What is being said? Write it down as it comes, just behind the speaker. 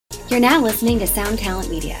You're now listening to Sound Talent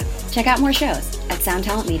Media. Check out more shows at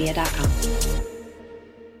soundtalentmedia.com.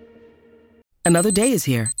 Another day is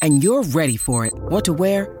here, and you're ready for it. What to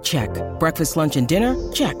wear? Check. Breakfast, lunch, and dinner?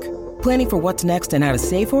 Check. Planning for what's next and how to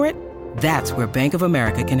save for it? That's where Bank of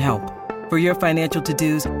America can help. For your financial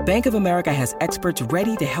to-dos, Bank of America has experts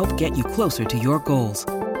ready to help get you closer to your goals.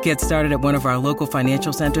 Get started at one of our local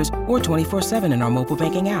financial centers or 24/7 in our mobile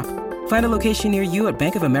banking app. Find a location near you at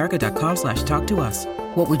bankofamerica.com/talktous.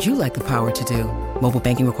 What would you like the power to do? Mobile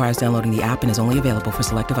banking requires downloading the app and is only available for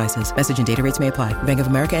select devices. Message and data rates may apply. Bank of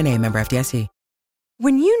America N.A., member FDIC.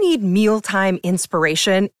 When you need mealtime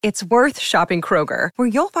inspiration, it's worth shopping Kroger, where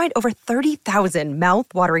you'll find over 30,000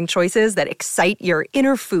 mouth-watering choices that excite your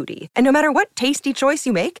inner foodie. And no matter what tasty choice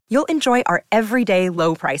you make, you'll enjoy our everyday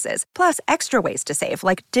low prices, plus extra ways to save,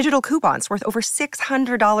 like digital coupons worth over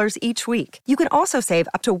 $600 each week. You can also save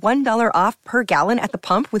up to $1 off per gallon at the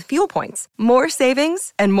pump with fuel points. More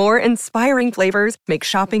savings and more inspiring flavors make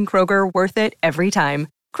shopping Kroger worth it every time.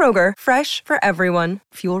 Kroger, fresh for everyone.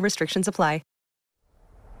 Fuel restrictions apply.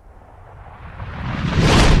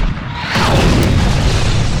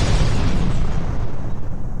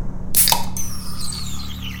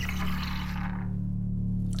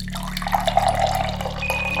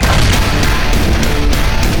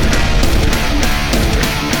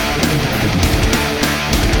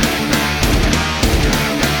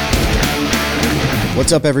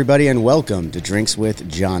 What's up, everybody, and welcome to Drinks with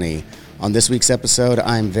Johnny. On this week's episode,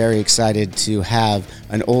 I'm very excited to have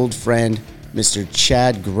an old friend, Mr.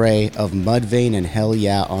 Chad Gray of Mudvayne and Hell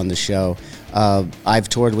Yeah on the show. I've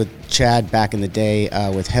toured with Chad back in the day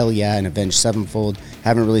with Hell Yeah and Avenged Sevenfold.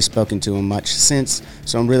 Haven't really spoken to him much since,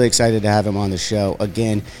 so I'm really excited to have him on the show.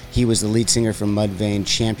 Again, he was the lead singer from Mudvayne,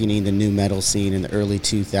 championing the nu metal scene in the early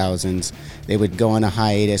 2000s. They would go on a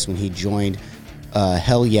hiatus when he joined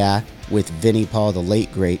Hell Yeah with Vinnie Paul, the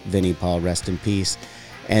late great Vinnie Paul, rest in peace.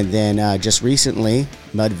 And then just recently,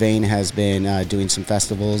 Mudvayne has been doing some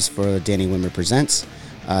festivals for Danny Wimmer Presents.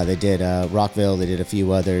 They did Rockville, they did a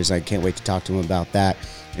few others. I can't wait to talk to him about that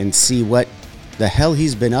and see what the hell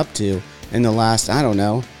he's been up to in the last, I don't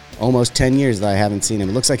know, almost 10 years that I haven't seen him.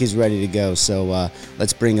 It looks like he's ready to go, so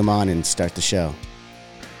let's bring him on and start the show.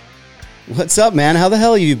 What's up, man? How the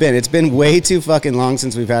hell have you been? It's been way too fucking long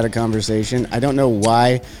since we've had a conversation. I don't know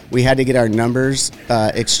why we had to get our numbers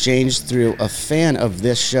exchanged through a fan of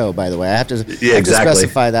this show, by the way. I have to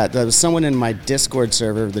specify that. There was someone in my Discord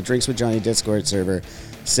server, the Drinks with Johnny Discord server,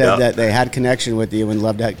 said that they had connection with you and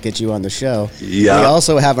loved to get you on the show. Yeah. We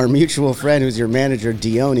also have our mutual friend who's your manager,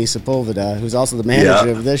 Dione Sepulveda, who's also the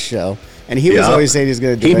manager of this show. And he was always saying he's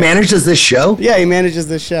going to do it. He manages this show? Yeah, he manages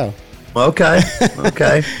this show. Okay.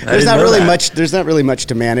 There's not really much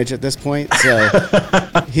to manage at this point. So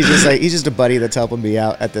he's just a buddy that's helping me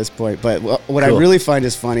out at this point. But what I really find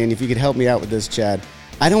is funny, and if you could help me out with this, Chad,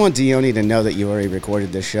 I don't want Dione to know that you already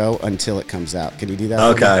recorded this show until it comes out. Can you do that?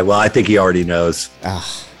 Okay. Well, I think he already knows.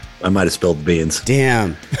 I might have spilled the beans.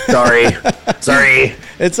 Damn. Sorry.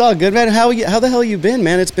 It's all good, man. How the hell you been,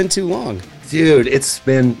 man? It's been too long, dude. It's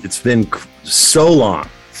been so long.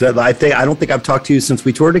 So I don't think I've talked to you since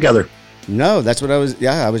we toured together. No, that's what I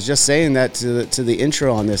was just saying that to the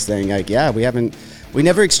intro on this thing. Like, we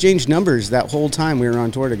never exchanged numbers that whole time we were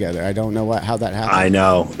on tour together. I don't know how that happened. I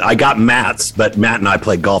know. I got Matt's, but Matt and I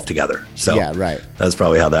played golf together. So yeah, right. That's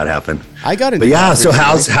probably how that happened. I got into so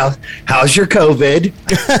how's your COVID?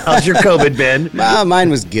 How's your COVID been?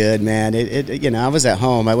 Mine was good, man. I was at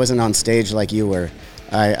home. I wasn't on stage like you were.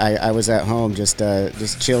 I was at home just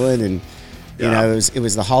chilling and it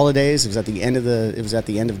was the holidays. It was at the end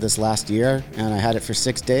of this last year, and I had it for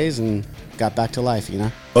 6 days and got back to life.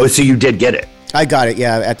 Oh, so you did get it? I got it.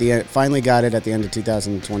 Yeah, at the end. Finally got it at the end of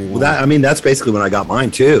 2021. Well, that's basically when I got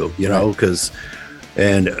mine too. Because,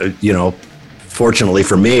 fortunately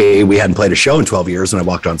for me, we hadn't played a show in 12 years, and I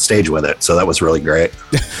walked on stage with it, so that was really great.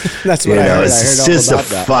 That's what I heard. It's just a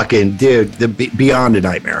fucking beyond a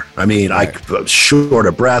nightmare. I mean, right. I was short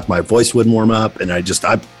of breath. My voice wouldn't warm up, and I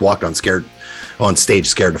walked on stage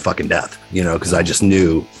scared to fucking death, because I just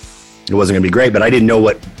knew it wasn't going to be great, but I didn't know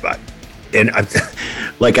what, and I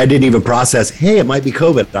didn't even process, hey, it might be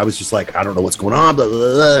COVID. I was just like, I don't know what's going on, blah,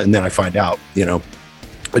 blah, blah. And then I find out,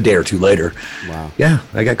 a day or two later. Wow. Yeah,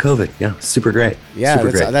 I got COVID. Yeah, super great. Yeah,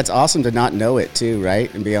 that's awesome to not know it too,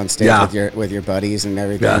 right? And be on stage with your buddies and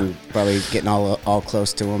everything, probably getting all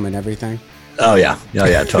close to them and everything. Oh yeah,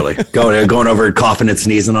 totally. Going over and coughing and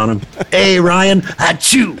sneezing on him. Hey Ryan,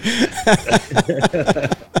 achoo.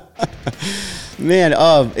 Man,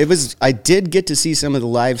 I did get to see some of the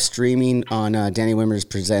live streaming on Danny Wimmer's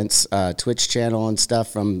Presents Twitch channel and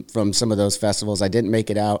stuff from some of those festivals. I didn't make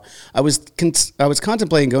it out. I was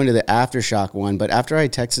contemplating going to the Aftershock one, but after I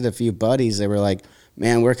texted a few buddies, they were like,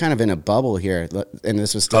 man, we're kind of in a bubble here. And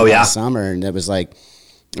this was still last summer, and it was like,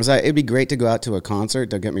 it'd be great to go out to a concert,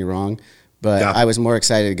 don't get me wrong. But I was more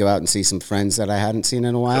excited to go out and see some friends that I hadn't seen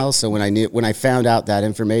in a while. So when I found out that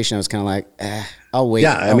information, I was kind of like, I'll wait.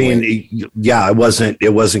 Yeah, it wasn't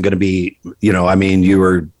going to be, you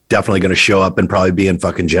were definitely going to show up and probably be in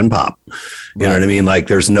fucking Gen Pop. You know what I mean? Like,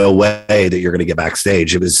 there's no way that you're going to get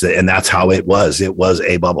backstage. And that's how it was. It was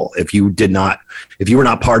a bubble. If you were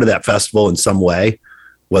not part of that festival in some way,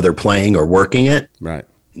 whether playing or working it, right,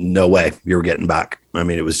 no way you were getting back. I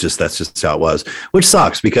mean, that's just how it was, which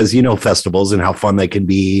sucks because, festivals and how fun they can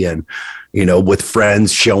be, and, with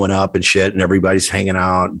friends showing up and shit, and everybody's hanging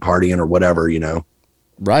out and partying or whatever,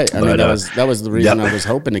 Right. I mean, that was the reason I was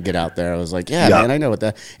hoping to get out there. I was like, man, I know what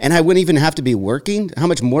that, and I wouldn't even have to be working. How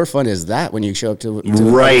much more fun is that when you show up to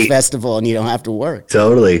a festival and you don't have to work?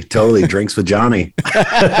 Totally. Drinks with Johnny.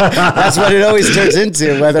 That's what it always turns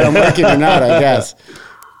into, whether I'm working or not, I guess.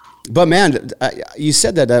 But man, you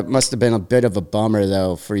said that must have been a bit of a bummer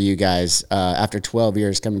though for you guys after 12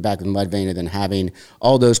 years coming back with Mudvayne and then having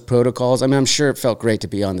all those protocols. I mean, I'm sure it felt great to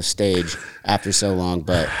be on the stage after so long,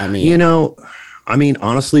 but I mean,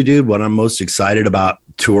 honestly, dude, what I'm most excited about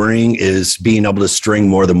touring is being able to string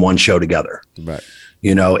more than one show together. Right.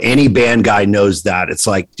 Any band guy knows that. It's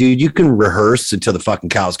like, dude, you can rehearse until the fucking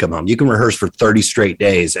cows come home. You can rehearse for 30 straight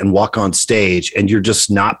days and walk on stage and you're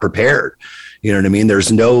just not prepared. You know what I mean?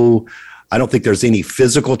 I don't think there's any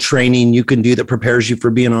physical training you can do that prepares you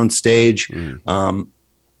for being on stage. The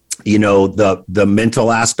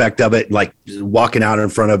mental aspect of it, like walking out in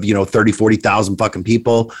front of, 30, 40,000 fucking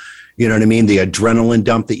people, you know what I mean? The adrenaline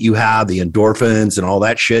dump that you have, the endorphins and all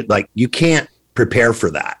that shit. Like, you can't prepare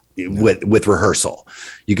for that with rehearsal.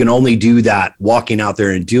 You can only do that walking out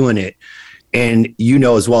there and doing it. And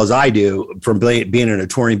as well as I do from being in a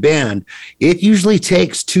touring band, it usually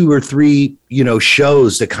takes 2 or 3,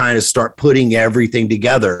 shows to kind of start putting everything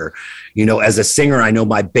together. As a singer, I know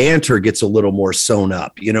my banter gets a little more sewn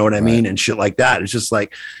up, you know what I mean? And shit like that. It's just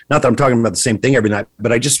like, not that I'm talking about the same thing every night,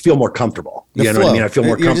 but I just feel more comfortable. Know what I mean? I feel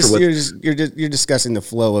more comfortable. You're discussing the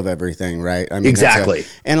flow of everything, right? I mean, exactly.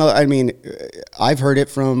 I've heard it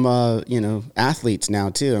from, athletes now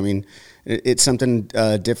too. I mean, it's something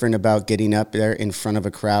different about getting up there in front of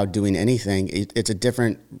a crowd doing anything. It's a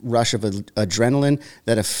different rush of adrenaline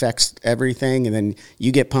that affects everything, and then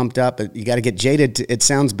you get pumped up. But you got to get jaded. It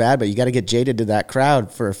sounds bad, but you got to get jaded to that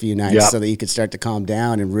crowd for a few nights so that you can start to calm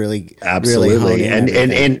down and really, absolutely, really hone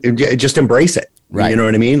in and just embrace it. Right? You know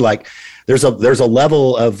what I mean? Like, there's a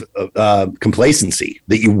level of complacency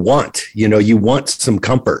that you want. You want some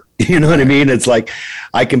comfort. You know what I mean? It's like,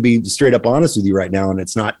 I can be straight up honest with you right now, and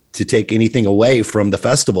it's not to take anything away from the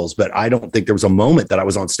festivals, but I don't think there was a moment that I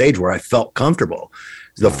was on stage where I felt comfortable.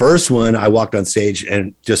 The first one, I walked on stage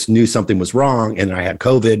and just knew something was wrong, and I had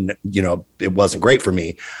COVID, and it wasn't great for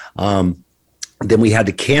me. Then we had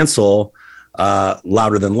to cancel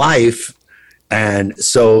Louder Than Life. And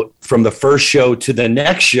so from the first show to the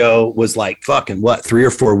next show was like fucking 3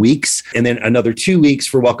 or 4 weeks. And then another 2 weeks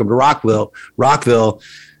for Welcome to Rockville.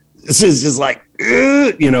 This is just like,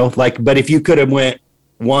 but if you could have went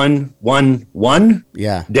one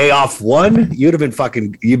day off you'd have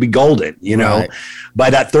been you'd be golden, right. By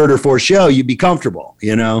that third or fourth show, you'd be comfortable,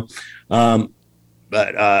 there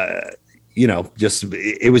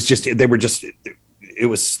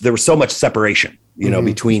was so much separation,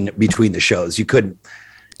 between the shows. You couldn't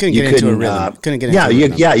get into a rhythm. You can't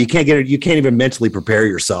get it. You can't even mentally prepare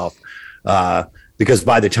yourself because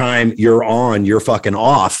by the time you're on, you're fucking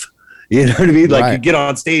off. You know what I mean? Like, you get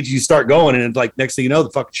on stage, you start going, and it's like, next thing you know, the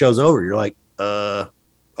fucking show's over. You're like,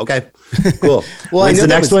 okay, cool. Well, when's the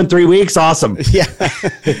next one? 3 weeks? Awesome. Yeah.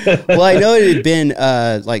 Well, I know it had been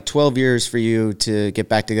like 12 years for you to get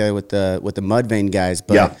back together with the Mudvayne guys,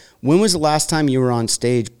 but when was the last time you were on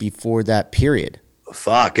stage before that period?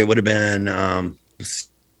 Fuck, it would have been,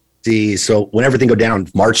 so when everything go down,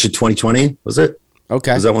 March of 2020, was it?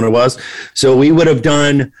 Okay. Is that when it was? So we would have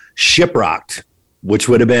done Shiprocked, which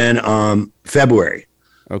would have been February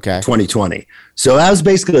 2020. So that was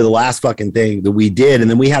basically the last fucking thing that we did. And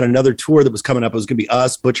then we had another tour that was coming up. It was going to be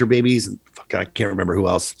us, Butcher Babies, and I can't remember who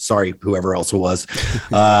else. Sorry, whoever else it was.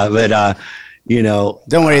 Don't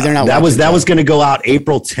worry, they're not. That was going to go out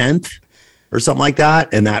April 10th or something like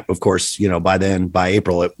that. And that, of course, by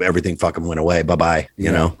April, everything fucking went away. Bye-bye,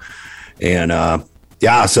 you know? And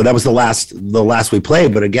Yeah, so that was the last we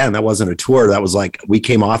played. But again, that wasn't a tour. That was like we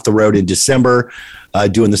came off the road in December,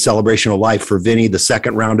 doing the Celebration of Life for Vinny, the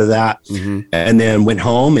second round of that, and then went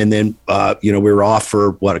home. And then we were off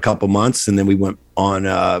for a couple months, and then we went on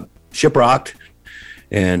Shiprocked,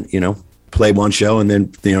 and played one show, and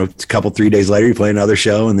then a couple 3 days later you play another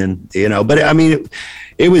show, and then But I mean,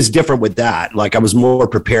 it was different with that. Like I was more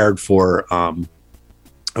prepared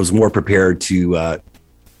to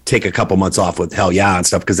take a couple months off with Hell Yeah and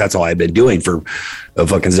stuff, because that's all I've been doing for a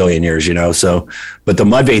fucking zillion years, So, but the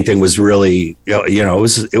Mudvayne thing was really,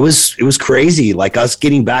 it was crazy. Like us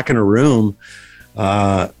getting back in a room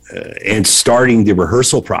and starting the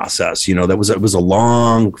rehearsal process. It was a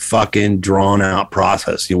long fucking drawn out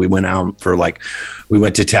process. We went out we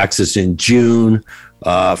went to Texas in June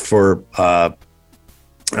for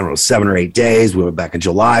I don't know, 7 or 8 days. We went back in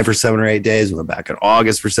July for 7 or 8 days. We went back in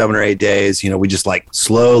August for 7 or 8 days. We just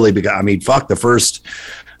slowly began. I mean, fuck the first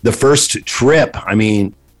trip. I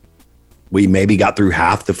mean, we maybe got through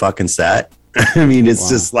half the fucking set. I mean, it's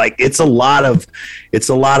just it's a lot of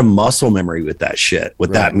muscle memory with that shit,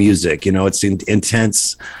 with that music. It's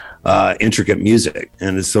intense, intricate music.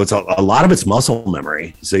 And so it's a lot of it's muscle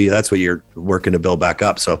memory. So that's what you're working to build back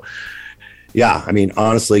up. So, yeah, I mean,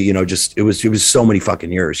 honestly, it was so many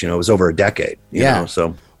fucking years, it was over a decade, you know,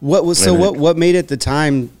 so. What made it the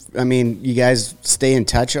time? I mean, you guys stay in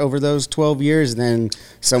touch over those 12 years, and then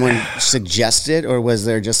someone suggested, or was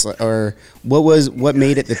there what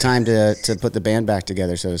made it the time to put the band back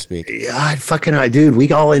together, so to speak? Yeah, dude,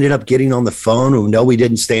 we all ended up getting on the phone. No, we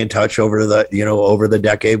didn't stay in touch over the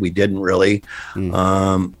decade. We didn't really.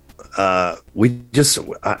 I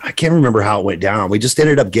can't remember how it went down. We just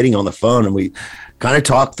ended up getting on the phone, and we kind of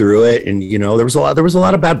talked through it. And there was a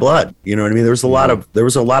lot of bad blood. You know what I mean? There was a lot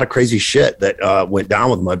of crazy shit that went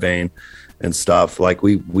down with Mudvayne and stuff. Like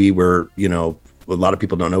we were, a lot of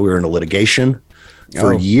people don't know, we were in a litigation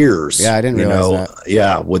for years. Yeah, I didn't realize that.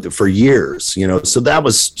 Yeah, for years. So that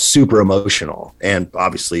was super emotional and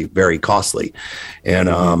obviously very costly. And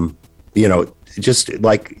everything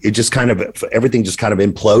just kind of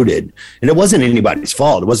imploded, and it wasn't anybody's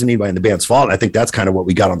fault. It wasn't anybody in the band's fault. I think that's kind of what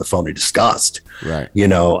we got on the phone and discussed, right?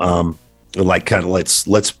 Let's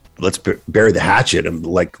bury the hatchet and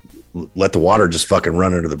let the water just fucking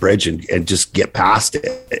run under the bridge and just get past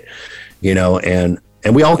it, and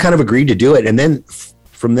we all kind of agreed to do it. And then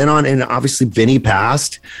from then on, and obviously Vinny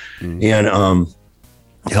passed, and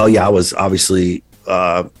Hell Yeah was obviously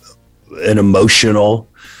an emotional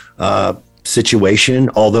situation,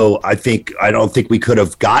 although I don't think we could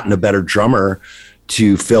have gotten a better drummer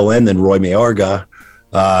to fill in than Roy Mayorga.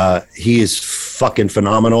 He is fucking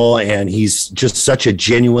phenomenal, and he's just such a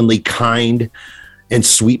genuinely kind and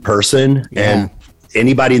sweet person. Yeah. And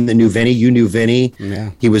anybody in the knew Vinny, you knew Vinny. Yeah.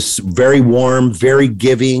 He was very warm, very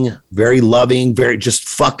giving, very loving, very just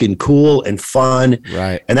fucking cool and fun.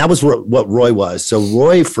 Right. And that was what Roy was. So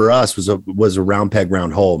Roy for us was a round peg,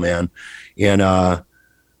 round hole, man. And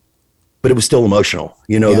but it was still emotional,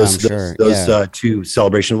 those two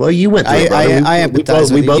celebrations. Well, you went through it, I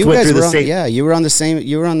empathize with you. We both went through the same. Yeah, you were on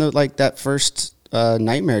that first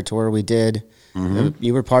Nightmare tour we did. Mm-hmm.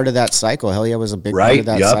 You were part of that cycle. Hell Yeah was a big part of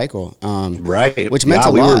that cycle. Right. Which meant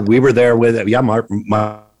a lot. We were there with, Mike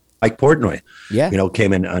Portnoy,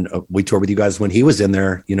 came in and we toured with you guys when he was in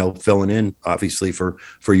there, filling in obviously for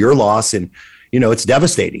your loss. And, it's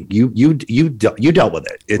devastating. You dealt with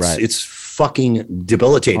it. It's fucking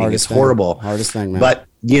debilitating. It's horrible. Hardest thing, man. But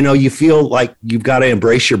you feel like you've got to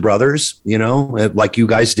embrace your brothers, like you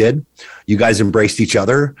guys did. You guys embraced each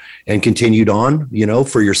other and continued on,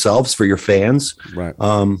 for yourselves, for your fans. Right.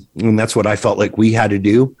 And that's what I felt like we had to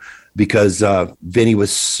do, because Vinny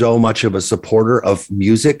was so much of a supporter of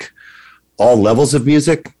music, all levels of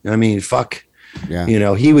music. I mean, fuck.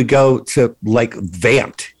 Yeah. He would go to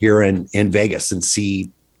Vamped here in Vegas and see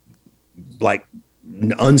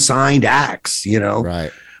unsigned acts,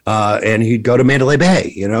 Right. And he'd go to Mandalay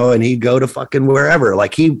Bay, and he'd go to fucking wherever.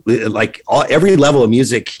 Every level of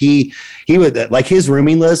music, he would, his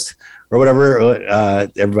rooming list or whatever.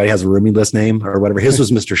 Everybody has a rooming list name or whatever. His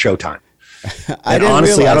was Mr. Showtime. And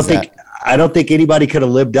honestly, I don't think anybody could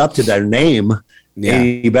have lived up to their name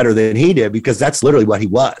any better than he did, because that's literally what he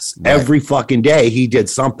was. Right. Every fucking day he did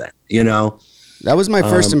something, That was my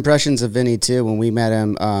first impressions of Vinny too. When we met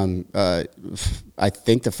him, I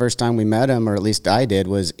think the first time we met him, or at least I did,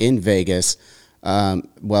 was in Vegas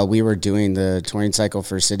while we were doing the touring cycle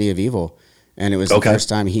for City of Evil, and it was the first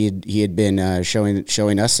time he had been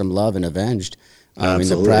showing us some love and Avenged in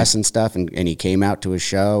the press and stuff, and he came out to a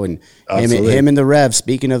show, and him and the Rev.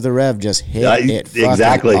 Speaking of the Rev, just hit it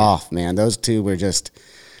fucking off, man. Those two were just.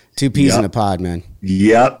 Two peas in a pod, man.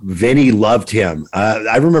 Yep. Vinny loved him.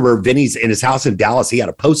 I remember Vinny's in his house in Dallas. He had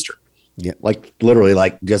a poster. Yeah. Like literally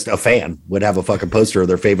like just a fan would have a fucking poster of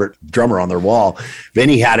their favorite drummer on their wall.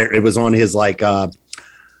 Vinny had it. It was on his like,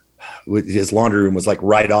 his laundry room was like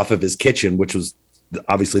right off of his kitchen, which was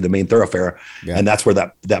obviously the main thoroughfare. Yeah. And that's where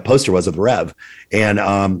that poster was of the Rev.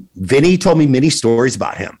 And Vinny told me many stories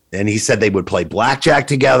about him. And he said they would play blackjack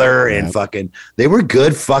together and they were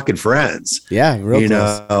good fucking friends. Yeah. Real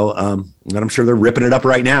close. And I'm sure they're ripping it up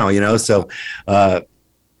right now, So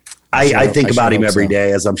I think about him every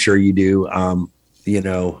day, as I'm sure you do. I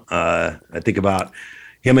think about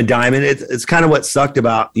him and Diamond. It's kind of what sucked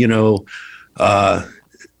about,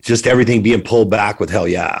 just everything being pulled back with Hell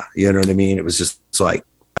Yeah. You know what I mean? It was just like,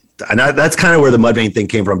 and that's kind of where the Mudvayne thing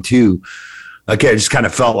came from too. Okay. I just kind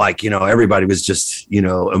of felt like, everybody was just,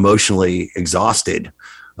 emotionally exhausted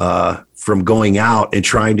from going out and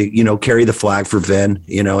trying to, carry the flag for Vin,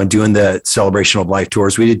 and doing the Celebration of Life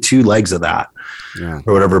tours. We did 2 legs of that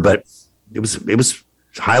or whatever, but it was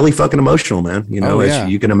highly fucking emotional, man. As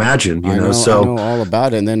you can imagine, I know all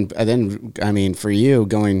about it. And then, I mean, for you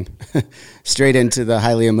going straight into the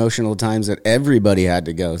highly emotional times that everybody had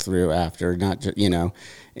to go through after, not just,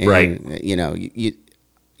 right. You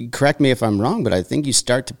correct me if I'm wrong, but I think you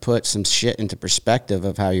start to put some shit into perspective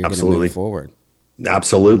of how you're going to move forward.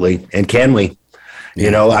 Absolutely. And can we?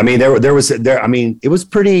 Yeah. I mean, it was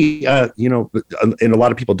pretty, and a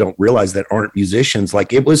lot of people don't realize that aren't musicians.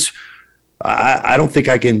 Like it was, I don't think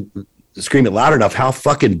I can scream it loud enough how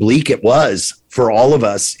fucking bleak it was for all of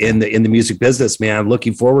us in the music business, man.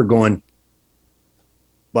 Looking forward, going,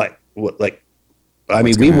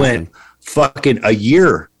 we went fucking a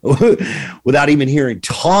year without even hearing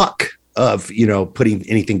talk of, putting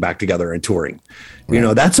anything back together and touring.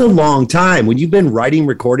 Right. That's a long time. When you've been writing,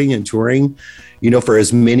 recording, and touring, for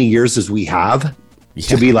as many years as we have,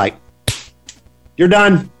 to be like, you're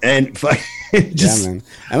done. And just, man.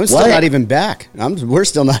 And we're still not even back. We're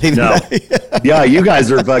still not even back. Yeah, you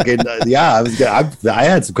guys are fucking, I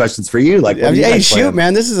had some questions for you. Like, hey, shoot,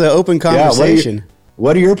 man, this is an open conversation.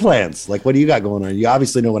 What are your plans? Like, what do you got going on? You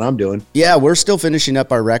obviously know what I'm doing. Yeah, we're still finishing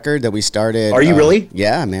up our record that we started. Are you really?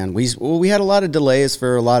 Yeah, man. We had a lot of delays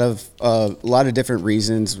for a lot of different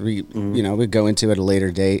reasons. We go into it at a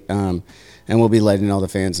later date. And we'll be letting all the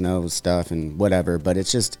fans know stuff and whatever, but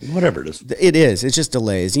it's just whatever it is. It is. It's just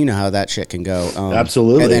delays. You know how that shit can go.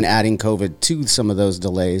 Absolutely. And then adding COVID to some of those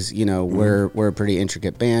delays. We're a pretty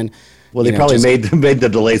intricate band. Well, they probably made the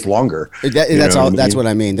delays longer. That's all. That's what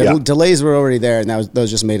I mean. The delays were already there, and those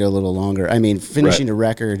just made it a little longer. I mean, finishing a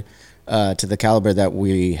record to the caliber that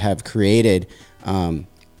we have created, a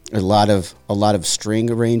lot of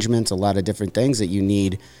string arrangements, a lot of different things that you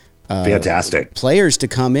need. Fantastic players to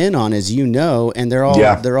come in on, as and they're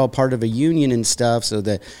all part of a union and stuff.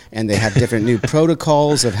 And they have different new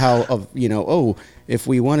protocols of how if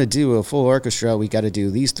we want to do a full orchestra, we got to do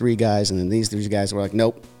these 3 guys and then these 3 guys. We're like,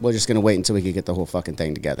 nope, we're just gonna wait until we can get the whole fucking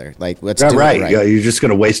thing together. Like, let's do it right. Yeah, you're just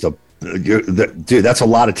gonna waste dude. That's a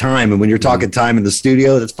lot of time, and when you're talking time in the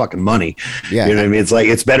studio, that's fucking money. Yeah, you know what I mean. It's like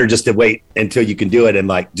it's better just to wait until you can do it and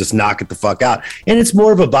like just knock it the fuck out. And it's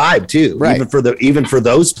more of a vibe too, right? Even for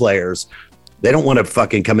those players. They don't want to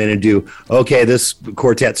fucking come in and do, this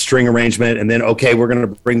quartet string arrangement, and then, we're going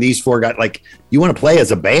to bring these 4 guys. Like, you want to play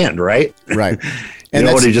as a band, right? Right. And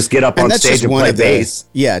to just get up on stage and play bass.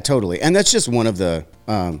 Yeah, totally. And that's just one of the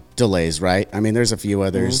delays, right? I mean, there's a few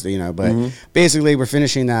others, but basically we're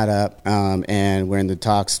finishing that up, and we're in the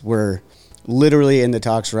talks. We're literally in the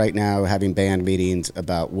talks right now, having band meetings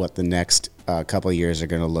about what the next couple of years are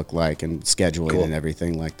going to look like and scheduling and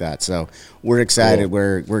everything like that. So we're excited.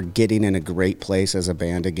 Cool. We're getting in a great place as a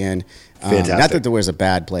band again. Fantastic. Not that there was a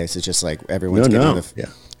bad place. It's just like everyone's getting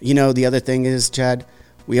the other thing is, Chad,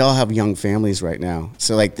 we all have young families right now.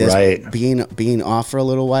 So like this being off for a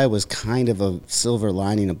little while was kind of a silver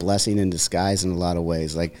lining, a blessing in disguise in a lot of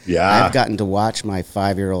ways. Like I've gotten to watch my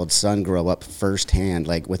 5-year-old son grow up firsthand,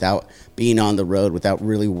 like without being on the road, without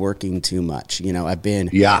really working too much. I've been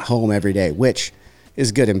home every day, which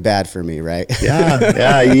is good and bad for me, right?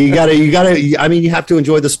 Yeah. You gotta, I mean, you have to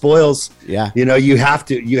enjoy the spoils. Yeah. You have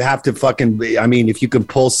to fucking, I mean, if you can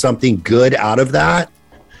pull something good out of that,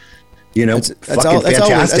 that's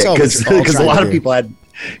fantastic. Because a lot of people had,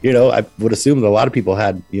 I would assume that a lot of people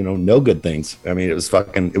had, no good things. I mean, it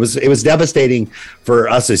was devastating for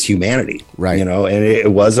us as humanity, right? And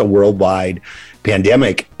it was a worldwide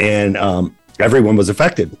pandemic, and everyone was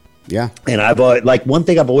affected. Yeah. And I've one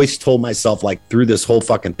thing I've always told myself, like through this whole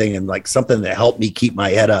fucking thing, and like something that helped me keep my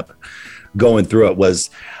head up going through it was,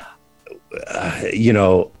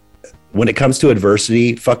 when it comes to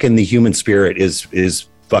adversity, fucking the human spirit is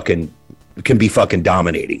fucking can be fucking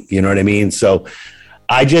dominating. You know what I mean? So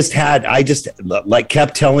I just like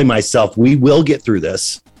kept telling myself, we will get through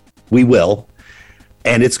this. We will.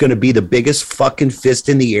 And it's going to be the biggest fucking fist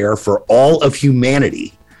in the air for all of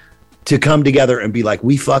humanity to come together and be like,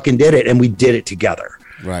 we fucking did it. And we did it together.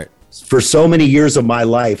 Right. For so many years of my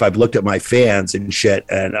life, I've looked at my fans and shit.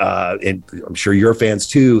 And I'm sure your fans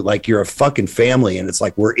too. Like, you're a fucking family. And it's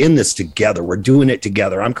like, we're in this together. We're doing it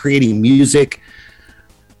together. I'm creating music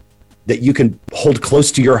that you can hold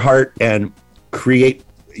close to your heart and create.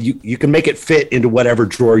 You can make it fit into whatever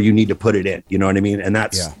drawer you need to put it in. You know what I mean? And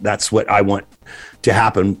that's what I want to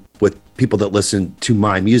happen with people that listen to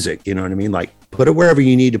my music. You know what I mean? Like, put it wherever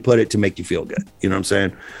you need to put it to make you feel good. You know what I'm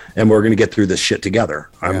saying? And we're going to get through this shit together.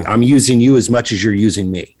 I'm using you as much as you're using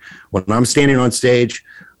me. When I'm standing on stage,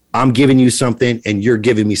 I'm giving you something and you're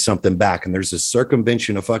giving me something back. And there's this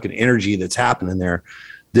circumvention of fucking energy that's happening there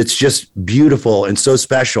that's just beautiful and so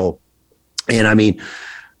special. And I mean,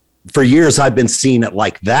 for years I've been seeing it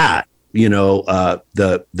like that, you know,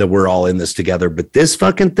 that we're all in this together. But this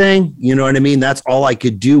fucking thing, you know what I mean? That's all I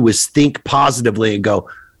could do was think positively and go,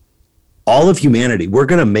 all of humanity, we're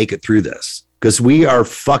going to make it through this, because we are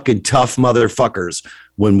fucking tough motherfuckers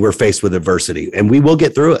when we're faced with adversity, and we will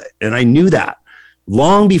get through it. And I knew that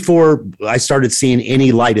long before I started seeing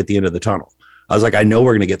any light at the end of the tunnel. I was like, I know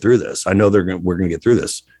we're going to get through this. I know we're going to get through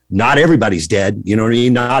this. Not everybody's dead. You know what I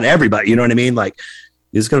mean? Not everybody, you know what I mean? Like,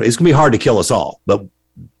 it's going to be hard to kill us all, but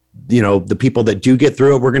you know, the people that do get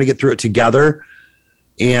through it, we're going to get through it together.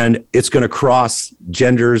 And it's going to cross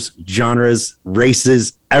genders, genres,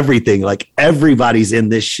 races, everything. Like, everybody's in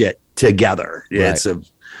this shit together. Right. It's a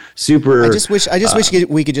super. I just wish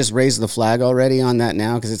we could just raise the flag already on that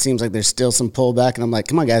now, because it seems like there's still some pullback. And I'm like,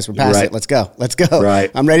 come on, guys, we're past it. Let's go.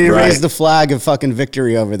 Right. I'm ready to raise the flag of fucking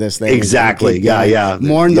victory over this thing. Exactly. Yeah.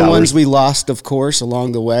 Mourn the ones we lost, of course,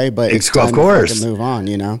 along the way. But it's time to move on.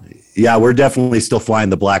 You know. Yeah, we're definitely still flying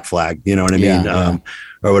the black flag. You know what I mean?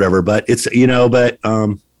 Or whatever. But it's, you know,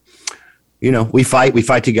 we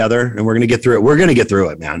fight together, and we're going to get through it. We're going to get through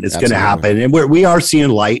it, man. It's going to happen. And we are seeing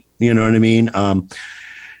light, you know what I mean?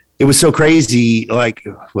 It was so crazy. Like,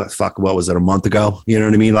 what was it, a month ago? You know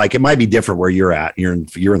what I mean? Like, it might be different where you're at. You're in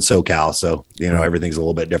SoCal. So, you know, everything's a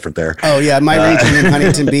little bit different there. Oh yeah. My region in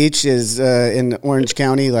Huntington Beach is in Orange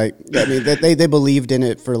County. Like, I mean, they believed in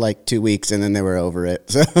it for like 2 weeks, and then they were over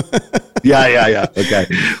it. So. Yeah. Okay.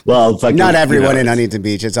 Well, not everyone in Huntington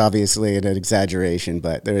Beach. It's obviously an exaggeration,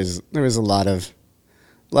 but there was a lot of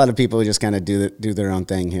people who just kind of do their own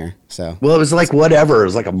thing here. So, well, it was like whatever. It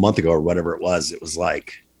was like a month ago or whatever it was. It was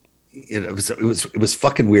like, it was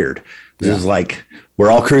fucking weird. It was like, we're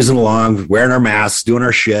all cruising along, wearing our masks, doing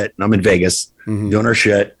our shit. And I'm in Vegas, doing our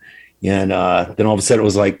shit. And then all of a sudden it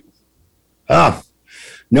was like, oh,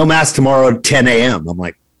 no mask tomorrow at 10 a.m. I'm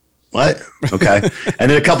like, what? Okay. And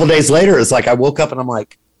then a couple of days later, it's like, I woke up and I'm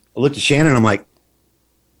like, I looked at Shannon and I'm like,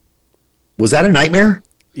 was that a nightmare?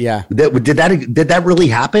 Yeah. Did that really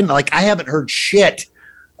happen? Like, I haven't heard shit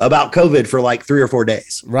about COVID for like 3 or 4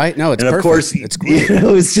 days. Right. No, it's and perfect. Of course, it's great. You know,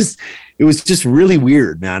 it was just really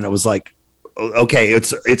weird, man. It was like, okay, it's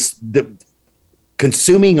the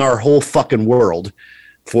consuming our whole fucking world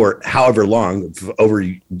for however long, over,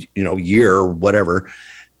 you know, year or whatever.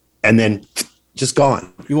 And then just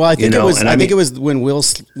gone. Well, I think it was when Will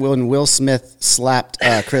Smith slapped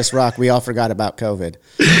Chris Rock. We all forgot about COVID.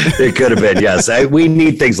 It could have been, yes. We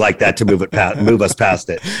need things like that to move us past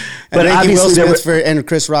it. But obviously, Will Smith and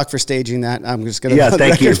Chris Rock for staging that. I'm just gonna. Yeah,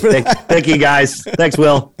 thank you, thank you, guys. Thanks,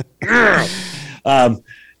 Will.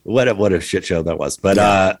 What a shit show that was. But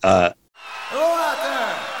hello out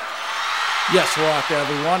there. Yes, hello out there,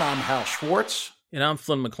 everyone. I'm Hal Schwartz, and I'm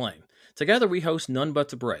Flynn McLean. Together, we host None But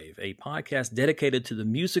the Brave, a podcast dedicated to the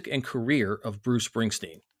music and career of Bruce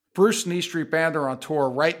Springsteen. Bruce and E Street Band are on tour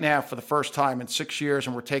right now for the first time in 6 years,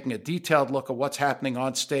 and we're taking a detailed look at what's happening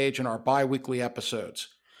on stage in our bi-weekly episodes.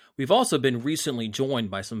 We've also been recently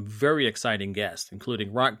joined by some very exciting guests,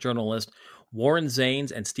 including rock journalist Warren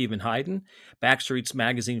Zanes and Stephen Hayden, Backstreet's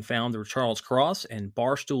Magazine founder Charles Cross, and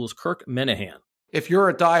Barstool's Kirk Minahan. If you're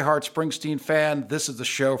a diehard Springsteen fan, this is the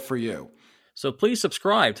show for you. So please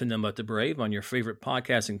subscribe to None But the Brave on your favorite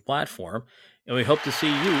podcasting platform, and we hope to see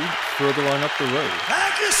you further on up the road.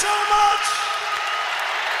 Thank you so much.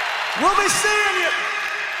 We'll be seeing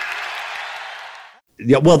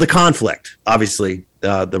you. Yeah, well, the conflict, obviously,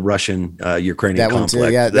 the Russian-Ukrainian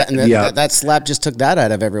conflict. That one too, yeah. That slap just took that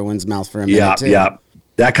out of everyone's mouth for a minute, too. Yeah,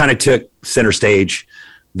 that kind of took center stage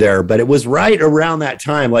there, but it was right around that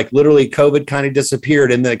time, like literally COVID kind of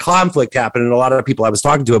disappeared and the conflict happened, and a lot of people I was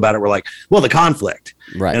talking to about it were like, well, the conflict.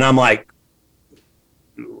 Right. And I'm like,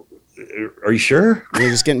 Are you sure? We're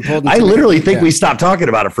just getting pulled. I literally think we stopped talking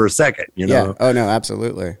about it for a second. You know? Yeah. Oh no,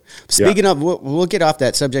 absolutely. Speaking of, we'll get off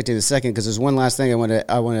that subject in a second because there's one last thing I want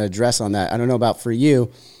to address on that. I don't know about for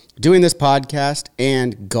you. Doing this podcast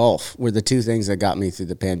and golf were the two things that got me through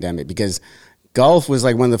the pandemic, because golf was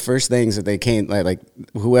like one of the first things that they came, like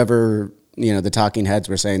whoever, the talking heads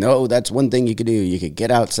were saying, oh, that's one thing you could do. You could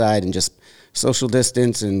get outside and just social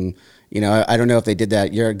distance. And, I don't know if they did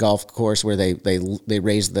that. You're at a golf course where they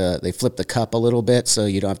flip the cup a little bit so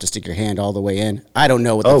you don't have to stick your hand all the way in. I don't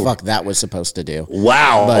know what the fuck that was supposed to do.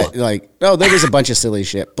 Wow. But there was a bunch of silly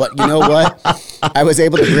shit. But you know what? I was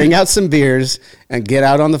able to bring out some beers and get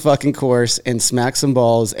out on the fucking course and smack some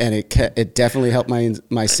balls, and it definitely helped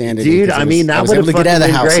my sanity. Dude, I was able to get out of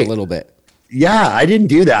the house great. a little bit. Yeah, I didn't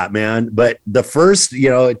do that, man. But the first,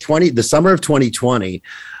 the summer of 2020,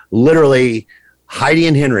 literally Heidi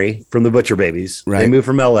and Henry from the Butcher Babies, right. They moved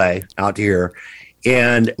from LA out to here.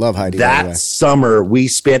 And love Heidi. That summer, we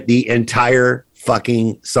spent the entire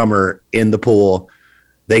fucking summer in the pool.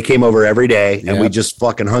 They came over every day and we just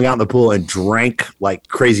fucking hung out in the pool and drank like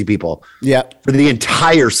crazy people. Yeah. For the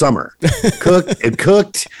entire summer.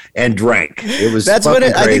 cooked and drank. It was I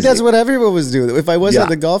think that's what everyone was doing. If I was at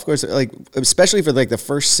the golf course, like especially for like the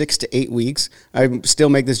first 6 to 8 weeks, I still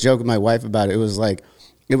make this joke with my wife about it. It was like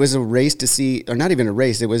it was a race to see, or not even a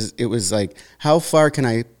race. It was like, how far can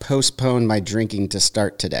I postpone my drinking to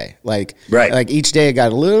start today? Like each day it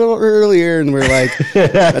got a little earlier, and we're like,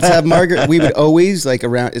 let's have margarita. We would always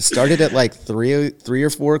it started at like 3 or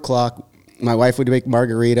 4 o'clock. My wife would make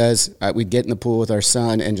margaritas. We'd get in the pool with our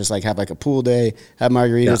son and just like have like a pool day, have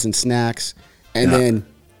margaritas and snacks. And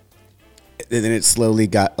then it slowly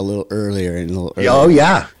got a little earlier and a little earlier. Oh,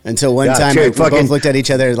 yeah. Until one time we both looked at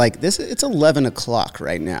each other like, it's 11 o'clock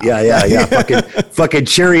right now. Yeah. fucking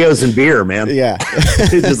Cheerios and beer, man. Yeah.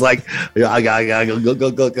 It's just like, I gotta go.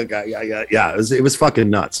 Yeah, it was fucking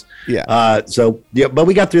nuts. Yeah. But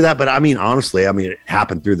we got through that. But I mean, honestly, it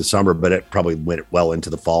happened through the summer, but it probably went well into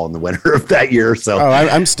the fall and the winter of that year. So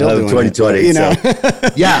I'm still doing 2020. It, So,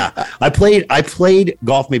 yeah. I played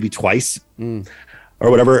golf maybe twice or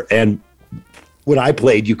whatever. And when I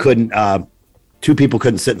played, you couldn't, 2 people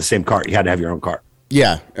couldn't sit in the same cart. You had to have your own cart.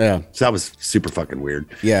 Yeah. So that was super fucking weird.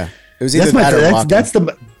 Yeah. It was either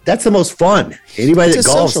that's the most fun. Anybody that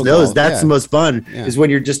golfs knows that's the most fun is when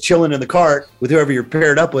you're just chilling in the cart with whoever you're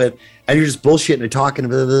paired up with, and you're just bullshitting and talking.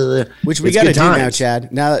 Blah, blah, blah. Which we got to do now,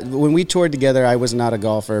 Chad. Now, when we toured together, I was not a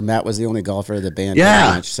golfer. Matt was the only golfer of the band.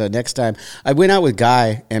 Yeah. So next time, I went out with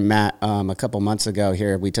Guy and Matt a couple months ago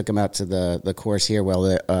here. We took him out to the course here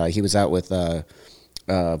while he was out with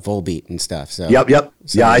Volbeat and stuff. So Yep.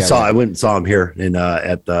 So I went and saw him here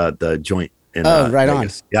at the joint. Right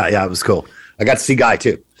Vegas. on. Yeah, it was cool. I got to see Guy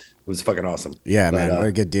too. It was fucking awesome. Yeah, man, what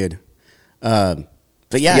a good dude. But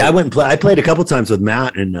I went and I played a couple times with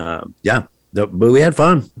Matt, and but we had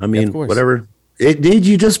fun. I mean, whatever.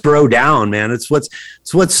 You just bro down, man. It's what's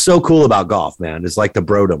so cool about golf, man. It's like the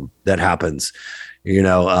brodom that happens.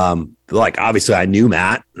 Like obviously I knew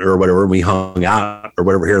Matt or whatever, and we hung out or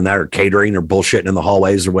whatever here and there, or catering or bullshitting in the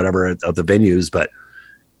hallways or whatever of the venues, but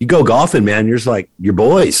you go golfing, man, you're just like, you're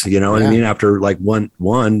boys, you know what I mean? After like one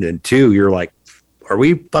and two, you're like, are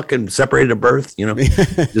we fucking separated at birth?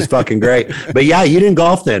 Just fucking great. But yeah, you didn't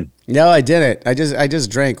golf then. No, I didn't. I just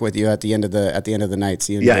drank with you at the end of the night.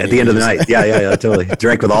 So at the end of the night. Yeah, totally.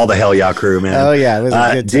 Drank with all the Hell Yeah crew, man. Oh yeah, it was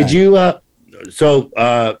a good time. Did you?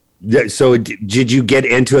 So did you get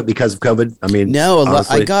into it because of COVID? I mean, no,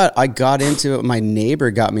 honestly. I got into it. My neighbor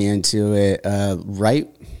got me into it right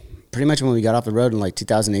pretty much when we got off the road in like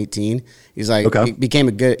 2018. He's like, he became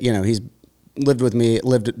a good, he's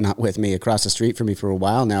lived not with me across the street from me for a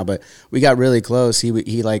while now, but we got really close.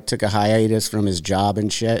 He like took a hiatus from his job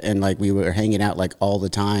and shit, and like we were hanging out like all the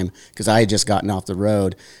time because I had just gotten off the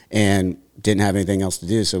road and didn't have anything else to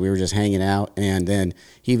do, so we were just hanging out. And then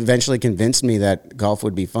he eventually convinced me that golf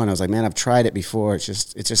would be fun. I was like, man, I've tried it before. It's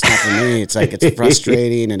just not for me. It's like, it's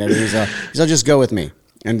frustrating and everything. So just go with me.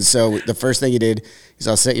 And so the first thing he did is,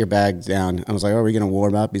 I'll set your bag down. I was like, oh, are we going to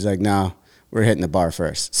warm up? He's like, no, we're hitting the bar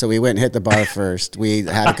first. So we went and hit the bar first. We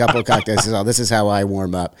had a couple of cocktails. Oh, this is how I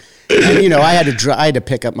warm up. And, I had to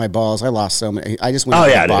pick up my balls. I lost so many. I just went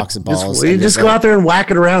with a box of balls. Just go out there and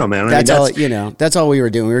whack it around, man. That's all we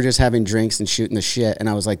were doing. We were just having drinks and shooting the shit. And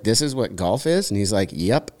I was like, this is what golf is? And he's like,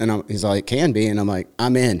 yep. And he's like, it can be. And I'm like,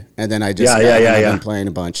 I'm in. And then I just I've been playing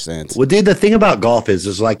a bunch since. Well, dude, the thing about golf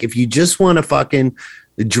is like, if you just want to fucking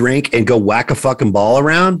drink and go whack a fucking ball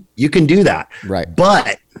around, you can do that. Right.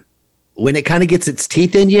 But when it kind of gets its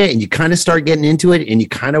teeth in you and you kind of start getting into it and you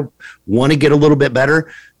kind of want to get a little bit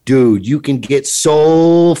better, dude, you can get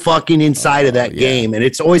so fucking inside of that game, and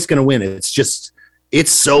it's always going to win.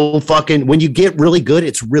 It's so fucking, when you get really good,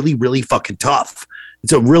 it's really, really fucking tough.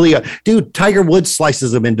 It's a really, dude, Tiger Woods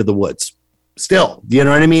slices them into the woods still. You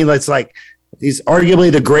know what I mean? It's like, he's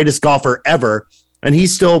arguably the greatest golfer ever, and he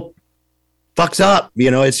still fucks up.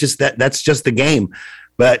 You know, it's just that's just the game.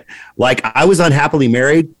 But like, I was unhappily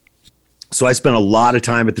married, so I spent a lot of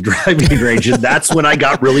time at the driving range, and that's when I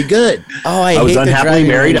got really good. Oh, I was hate unhappily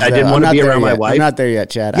married. Range, I didn't want to be around my wife. I'm not there yet,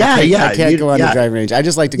 Chad. Yeah, I can't go on the driving range. I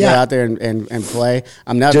just like to go out there and play.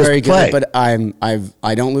 I'm not just very good, but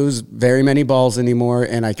I don't lose very many balls anymore,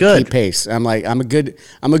 and I can keep pace. I'm a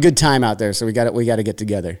good time out there. So we got to get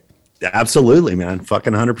together. Absolutely, man.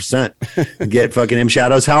 Fucking 100%. Get fucking M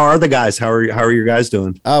Shadows. How are the guys? How are your guys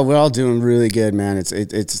doing? Oh, we're all doing really good, man.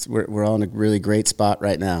 We're all in a really great spot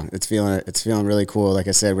right now. It's feeling really cool. Like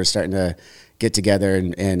I said, we're starting to get together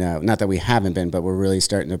and not that we haven't been, but we're really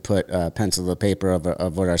starting to put pencil to paper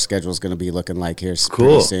of what our schedule is going to be looking like here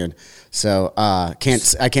pretty soon. So I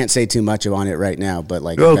can't say too much on it right now, but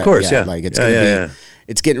like, of course, yeah. Like it's gonna be.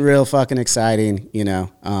 It's getting real fucking exciting, you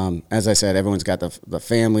know. As I said, everyone's got the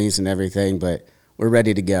families and everything, but we're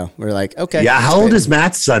ready to go. We're like, okay. Yeah, how old is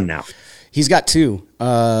Matt's son now? He's got 2,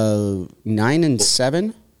 9 and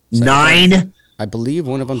 7. 9? I believe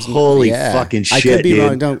one of them's. Holy fucking shit, I could be dude.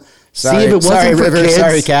 wrong. Don't. Sorry, see, if it wasn't for River, kids,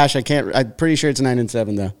 sorry, Cash. I can't. I'm pretty sure it's 9 and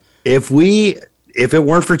 7 though. If it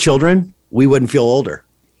weren't for children, we wouldn't feel older.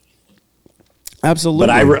 Absolutely.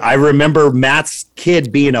 But I remember Matt's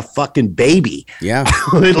kid being a fucking baby. Yeah.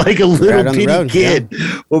 Like a little bitty kid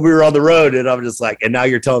when we were on the road. And I'm just like, and now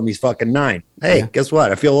you're telling me he's fucking 9. Hey, guess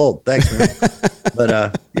what? I feel old. Thanks, man.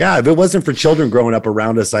 But if it wasn't for children growing up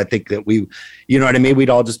around us, I think that you know what I mean?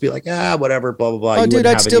 We'd all just be like, whatever, blah, blah, blah. Oh, dude,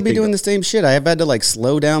 I'd still be doing the same shit. I have had to like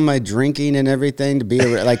slow down my drinking and everything to be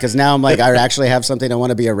like, because now I'm like, I actually have something I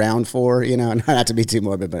want to be around for, you know, not to be too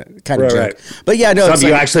morbid, but kind of joke. Right. But yeah, no. Something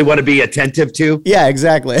you actually want to be attentive to? Yeah,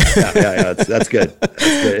 exactly. Yeah, that's good. That's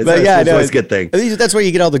good. It's a good thing. That's where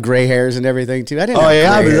you get all the gray hairs and everything too. I didn't.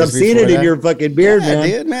 I've seen it in your fucking beard, man.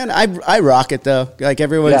 Dude, man, I rock it though. Like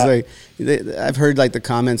everyone's like, I've heard like the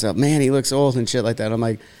comments of, man, he looks old and shit like that. I'm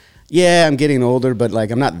like, yeah, I'm getting older, but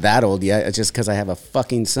like I'm not that old yet. It's just because I have a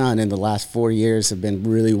fucking son, and the last 4 years have been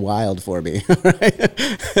really wild for me. But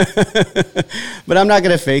I'm not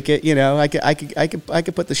gonna fake it, you know. I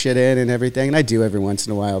could put the shit in and everything, and I do every once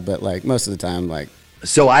in a while. But like most of the time, like.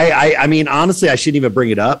 So I mean, honestly, I shouldn't even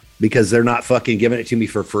bring it up because they're not fucking giving it to me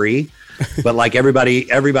for free. But like everybody,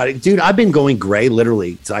 dude, I've been going gray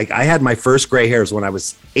literally. It's like I had my first gray hairs when I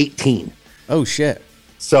was 18. Oh shit.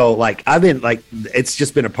 So like I've been like, it's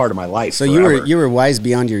just been a part of my life. So forever. you were wise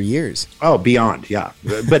beyond your years. Oh, beyond, yeah.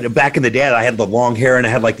 But back in the day, I had the long hair and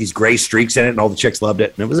I had like these gray streaks in it, and all the chicks loved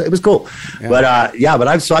it, and it was cool. Yeah. But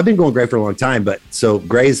I've been going gray for a long time. But so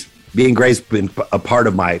being gray's been a part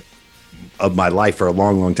of my life for a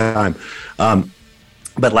long, long time.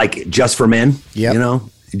 But like just for men, you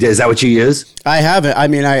know. Is that what you use? I haven't. I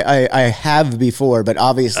mean, I have before, but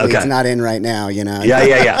obviously it's not in right now, you know?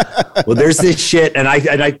 Yeah. Well, there's this shit. And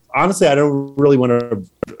I honestly, I don't really want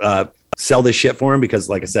to sell this shit for him because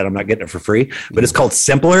like I said, I'm not getting it for free, but it's called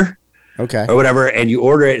Simpler. Okay. Or whatever. And you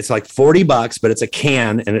order it. It's like $40, but it's a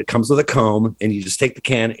can and it comes with a comb, and you just take the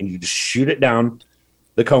can and you just shoot it down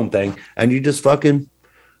the comb thing and you just fucking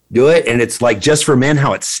do it. And it's like just for men,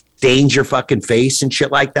 how it stains your fucking face and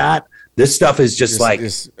shit like that. This stuff is just like,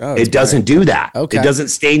 it doesn't do that. Okay. It doesn't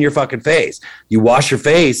stain your fucking face. You wash your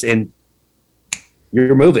face and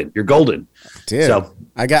you're moving. You're golden. Dude, so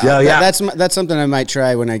I got that's something I might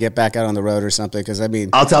try when I get back out on the road or something. Because I mean,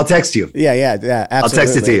 I'll text you. Yeah, absolutely. I'll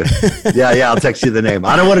text it to you. Yeah, I'll text you the name.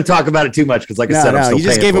 I don't want to talk about it too much because, like I said, I'm still you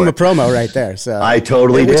just gave him a promo right there. So I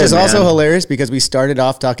totally did, which is also hilarious because we started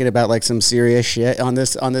off talking about like some serious shit on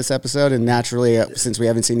this episode, and naturally, since we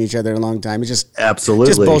haven't seen each other in a long time, it's just absolutely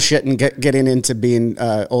just bullshit and getting into being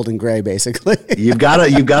old and gray, basically. You've got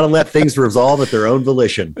to let things resolve at their own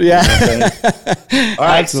volition. Yeah. You know all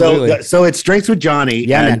right. Absolutely. So it's Drinks with Johnny.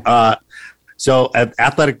 Yeah, and so at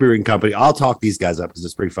Athletic Brewing Company, I'll talk these guys up because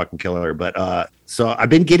it's pretty fucking killer. But so I've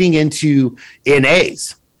been getting into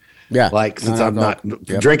NAs. Yeah. Like since I'm not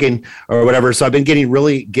drinking or whatever. So I've been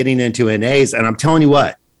getting into NAs, and I'm telling you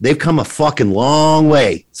what, they've come a fucking long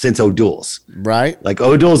way since O'Doul's. Right. Like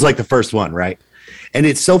O'Doul's like the first one, right? And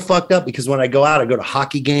it's so fucked up because when I go out, I go to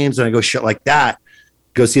hockey games and I go shit like that,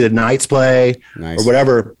 go see the Knights play or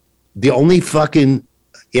whatever. The only fucking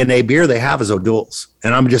NA beer they have is O'Doul's.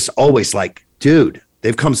 And I'm just always like, dude,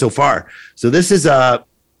 they've come so far. So this is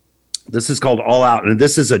called All Out, and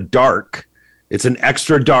this is a dark. It's an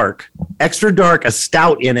extra dark, a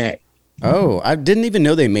stout NA. Oh, I didn't even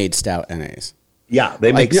know they made stout NAs. Yeah,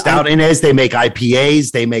 they make stout NAs, they make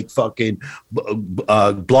IPAs, they make fucking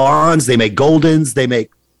blondes, they make goldens, they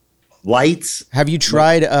make lights. Have you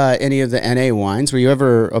tried any of the NA wines? Were you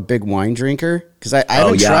ever a big wine drinker? Because I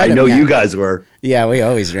haven't tried I them know yet. you guys were. Yeah, we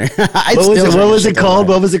always drink. What was it called?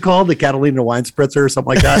 What was it called? The Catalina wine spritzer or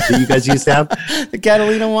something like that you guys used to have? The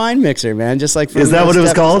Catalina wine mixer, man. Just like from Is that what it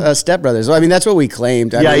was called? Step Brothers. Well, I mean, that's what we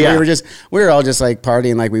claimed. I mean, we were all just like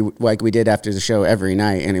partying like we did after the show every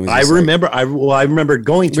night, and it was. I remember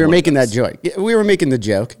going to. We were making that joke. We were making the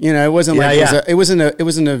joke. You know, it wasn't it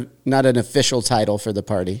wasn't not an official title for the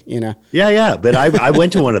party. You know. Yeah. But I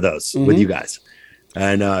went to one of those with you guys.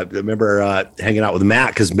 And I remember hanging out with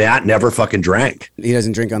Matt because Matt never fucking drank. He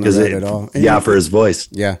doesn't drink on the road at all. Yeah, for his voice.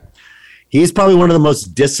 Yeah. He's probably one of the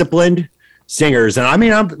most disciplined singers. And I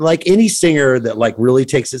mean, I'm like any singer that like really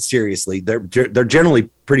takes it seriously. They're generally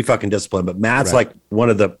pretty fucking disciplined. But Matt's like one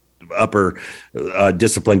of the upper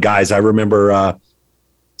disciplined guys. I remember,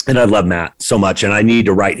 and I love Matt so much. And I need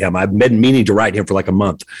to write him. I've been meaning to write him for like a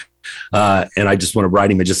month. And I just want to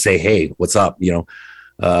write him and just say, hey, what's up? You know.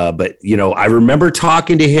 But you know, I remember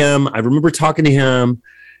talking to him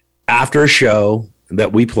after a show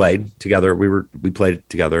that we played together. We played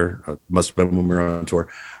together. Must have been when we were on tour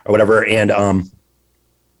or whatever. And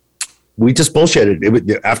we just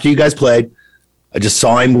bullshitted. After you guys played, I just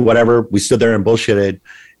saw him. Whatever. We stood there and bullshitted.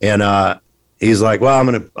 And he's like, "Well, I'm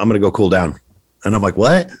gonna go cool down." And I'm like,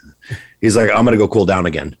 "What?" He's like, "I'm gonna go cool down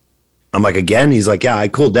again." I'm like, "Again?" He's like, "Yeah, I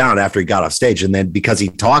cooled down after he got off stage, and then because he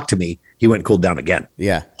talked to me, he went and cooled down again."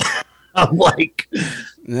 Yeah. I'm like,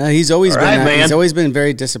 no, he's always been man. He's always been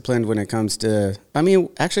very disciplined when it comes to. I mean,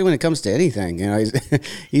 actually, when it comes to anything, you know,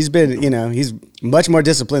 he's been, you know, he's much more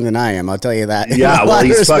disciplined than I am. I'll tell you that. Yeah, well,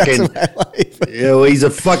 he's fucking. You know, he's a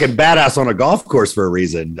fucking badass on a golf course for a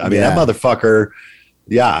reason. I mean, that motherfucker.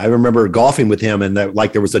 Yeah, I remember golfing with him, and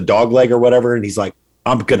like there was a dog leg or whatever, and he's like,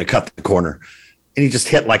 "I'm gonna cut the corner," and he just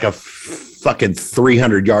hit like a fucking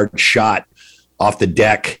 300-yard shot off the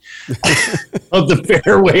deck of the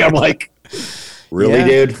fairway. I'm like, really,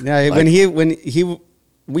 dude? Yeah. Like,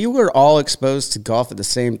 we were all exposed to golf at the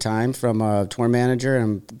same time from a tour manager.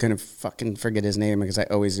 I'm going to fucking forget his name because I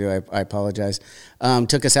always do. I apologize.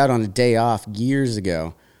 Took us out on a day off years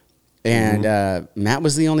ago. And Matt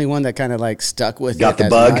was the only one that kind of like stuck with got it the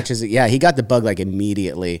bug. Much as he got the bug like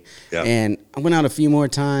immediately. Yeah. And I went out a few more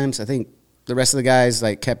times. I think the rest of the guys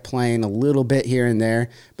like kept playing a little bit here and there,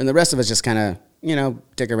 but the rest of us just kind of, you know,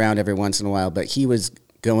 dick around every once in a while. But he was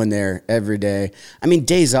going there every day. I mean,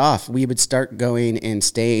 days off, we would start going and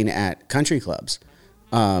staying at country clubs,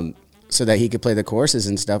 so that he could play the courses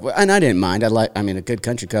and stuff. And I didn't mind. I mean, a good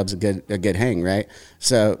country club's a good hang, right?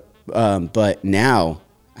 So, but now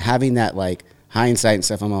having that like hindsight and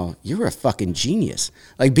stuff, I'm all, you're a fucking genius.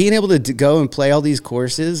 Like being able to go and play all these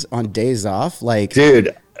courses on days off, like,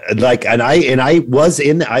 dude. Like, and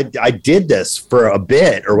I did this for a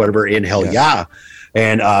bit or whatever in Hell Yeah.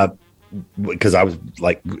 And, because I was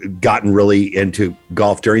like gotten really into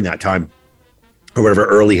golf during that time or whatever,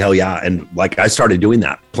 early Hell Yeah. And like, I started doing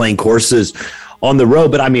that, playing courses on the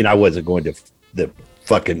road, but I mean, I wasn't going to the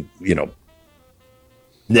fucking, you know,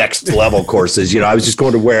 next level courses, you know, I was just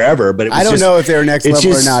going to wherever, but I don't know if they were next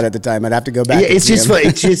level or not at the time. I'd have to go back. It's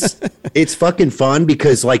it's fucking fun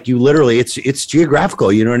because like you literally, it's geographical.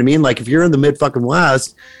 You know what I mean? Like if you're in the mid fucking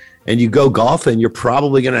West and you go golfing, you're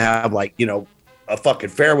probably going to have like, you know, a fucking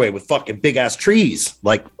fairway with fucking big ass trees,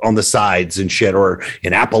 like on the sides and shit, or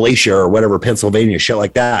in Appalachia or whatever, Pennsylvania, shit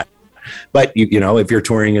like that. But you know, if you're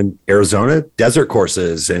touring in Arizona, desert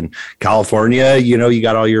courses, and California, you know, you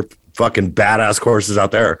got all your fucking badass courses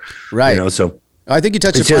out there, right? You know, so I think you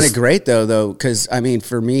touched upon it great though, because I mean,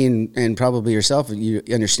 for me and probably yourself, you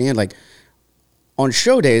understand, like on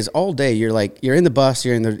show days, all day you're in the bus,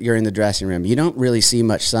 you're in the dressing room, you don't really see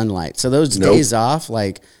much sunlight. So those days off,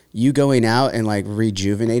 like you going out and like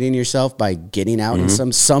rejuvenating yourself by getting out in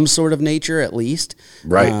some sort of nature at least,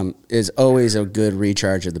 right, is always a good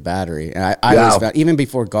recharge of the battery. And I always found, even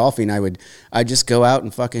before golfing, I'd just go out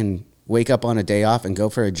and fucking wake up on a day off and go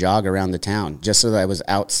for a jog around the town just so that I was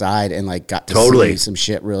outside and like got to see some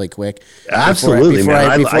shit really quick. Absolutely, before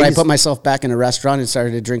I put myself back in a restaurant and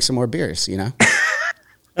started to drink some more beers, you know?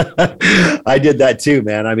 I did that too,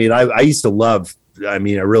 man. I mean, I used to love, I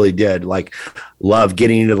mean, I really did love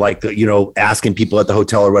getting into like the, you know, asking people at the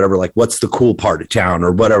hotel or whatever, like what's the cool part of town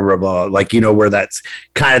or whatever, like, you know, where that's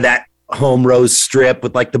kind of that home rose strip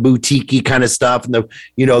with like the boutique-y kind of stuff and the,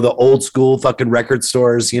 you know, the old school fucking record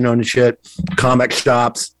stores, you know, and shit, comic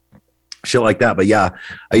shops, shit like that. But yeah,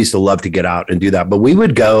 I used to love to get out and do that. But we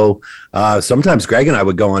would go, sometimes Greg and I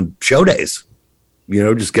would go on show days.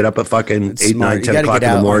 Just get up at fucking It's 8, smart. 9, 10 you o'clock get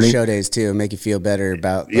in the out morning. on show days too and make you feel better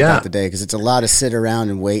about the day, because it's a lot of sit around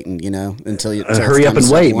and waiting, until you hurry up and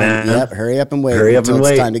wait, man. Yep, hurry up and wait. Hurry up until and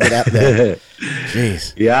it's wait. time to get out there.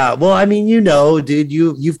 Jeez. Yeah. Well, I mean, dude,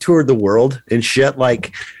 you've toured the world and shit.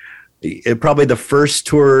 Like, probably the first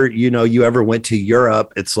tour, you ever went to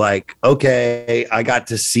Europe. It's like, okay, I got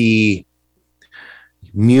to see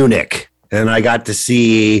Munich and I got to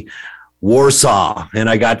see Warsaw and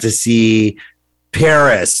I got to see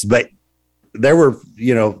Paris, but there were,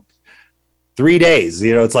 3 days,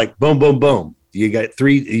 it's like boom, boom, boom. You got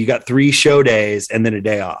three show days and then a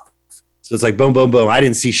day off. So it's like boom, boom, boom. I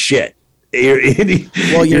didn't see shit. Well, I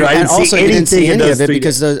didn't see any of it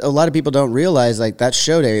because a lot of people don't realize, like, that's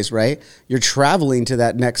show days, right? You're traveling to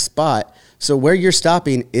that next spot. So where you're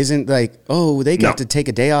stopping isn't like, oh, they got to take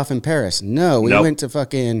a day off in Paris. No, we went to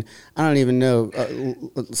fucking, I don't even know,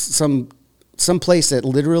 some place that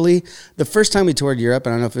literally, the first time we toured Europe,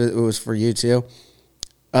 I don't know if it was for you too,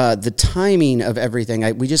 the timing of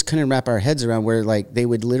everything, we just couldn't wrap our heads around where, like, they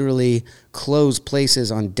would literally close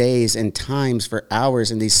places on days and times for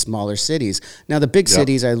hours in these smaller cities. Now, the big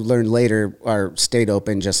cities, I learned later, are stayed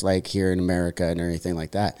open just like here in America and everything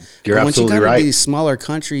like that. You're but absolutely once you got right. to these smaller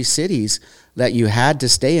country cities that you had to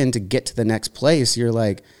stay in to get to the next place, you're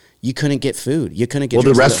like, you couldn't get food. You couldn't get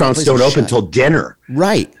the restaurants don't open till dinner.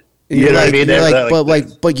 Right. And You know what I mean? You're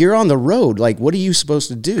like, but you're on the road. Like, what are you supposed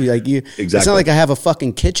to do? Like, it's not like I have a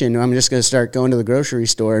fucking kitchen. I'm just going to start going to the grocery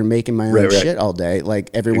store and making my own shit all day, like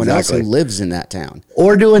everyone else who lives in that town.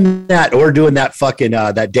 Or doing that fucking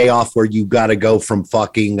that day off where you got to go from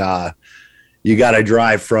fucking you got to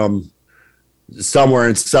drive from somewhere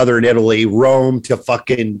in southern Italy, Rome, to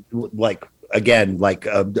fucking like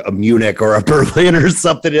a Munich or a Berlin or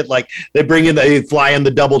something. They fly in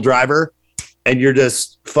the double driver. And you're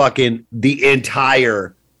just fucking the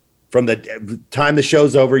entire, from the time the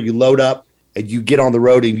show's over, you load up and you get on the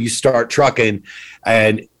road and you start trucking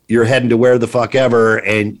and you're heading to where the fuck ever.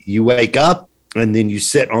 And you wake up and then you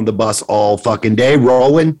sit on the bus all fucking day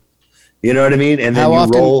rolling. You know what I mean? And then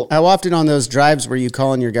roll. How often on those drives were you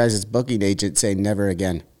calling your guys' booking agent saying never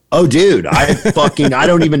again? Oh, dude, I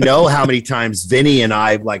don't even know how many times Vinny and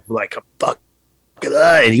I like fuck.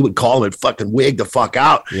 And he would call him and fucking wig the fuck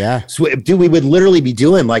out. Yeah. So, dude, we would literally be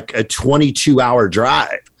doing like a 22-hour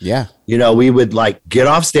drive. Yeah. We would like get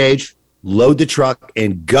off stage, load the truck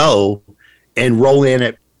and go and roll in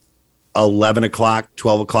at 11 o'clock,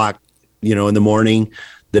 12 o'clock, in the morning,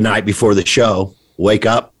 the night before the show, wake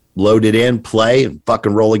up, load it in, play and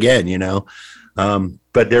fucking roll again,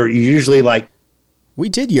 but they're usually like, we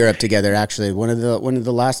did Europe together, actually. One of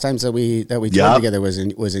the last times that we toured together was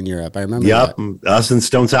in Europe. I remember. Yep, us and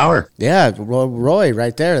Stone Sour. Yeah, Roy,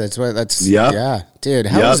 right there. Yeah, dude.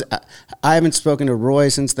 I haven't spoken to Roy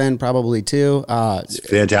since then, probably too. It's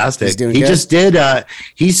fantastic. He's doing he good. just did.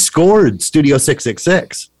 He scored Studio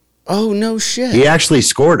 666. Oh no shit! He actually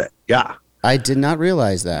scored it. Yeah, I did not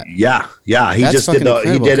realize that. Yeah. He That's just did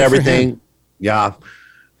incredible. he did Good for everything. him. Yeah.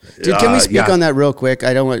 Dude, can we speak on that real quick?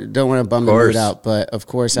 I don't want to bum the mood out, but of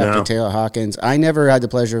course, after No. Taylor Hawkins, I never had the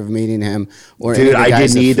pleasure of meeting him. Or Dude, any of the I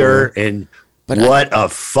guys didn't that either. flew. And what a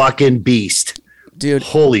fucking beast. Dude.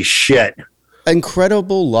 Holy shit.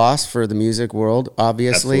 Incredible loss for the music world,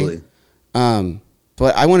 obviously. Absolutely.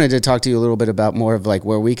 But I wanted to talk to you a little bit about more of like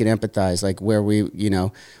where we can empathize, like where we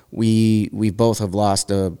both have lost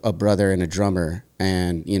a brother and a drummer,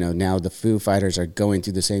 and now the Foo Fighters are going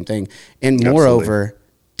through the same thing, and moreover,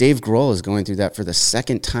 Dave Grohl is going through that for the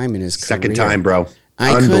second time in his career. Second time, bro.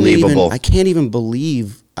 Unbelievable. I can't even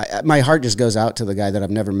believe. My heart just goes out to the guy that I've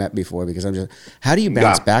never met before, because I'm just, how do you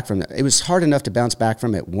bounce back from that? It was hard enough to bounce back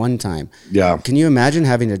from it one time. Yeah. Can you imagine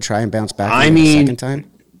having to try and bounce back from it a second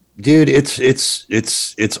time? Dude,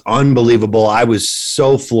 it's unbelievable. I was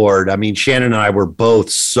so floored. I mean, Shannon and I were both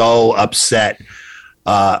so upset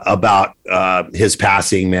about his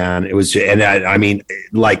passing, man. It was, and I mean,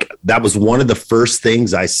 like, that was one of the first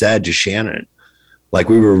things I said to Shannon. Like,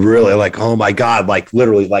 we were really like, oh my God, like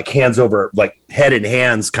literally like hands over, like head in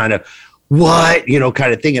hands, kind of what,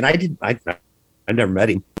 kind of thing. And I never met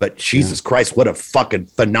him, but Jesus Christ, what a fucking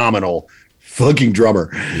phenomenal fucking drummer.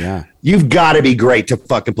 Yeah. You've got to be great to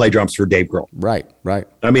fucking play drums for Dave Grohl. Right.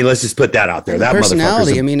 I mean, let's just put that out there. That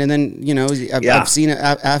personality. I mean, and then, I've seen it.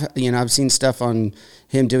 I've seen stuff on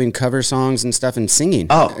him doing cover songs and stuff and singing.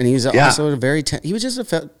 Oh, and he was also he was just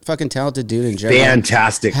a fucking talented dude in general.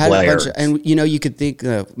 Fantastic player. And you could think,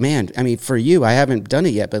 man, I mean, for you, I haven't done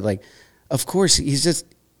it yet, but like, of course, he's just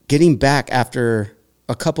getting back after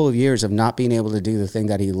a couple of years of not being able to do the thing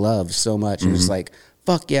that he loves so much. And it's like,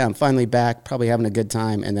 fuck yeah, I'm finally back, probably having a good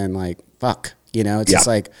time. And then like, fuck, it's just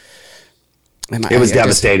like, It was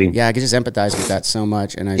devastating. I could just empathize with that so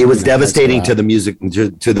much. And it was devastating to the music,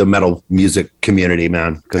 to the metal music community,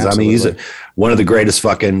 man. Because I mean, he's one of the greatest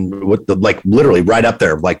fucking, literally right up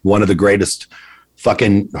there, like one of the greatest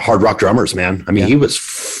fucking hard rock drummers, man. I mean, he was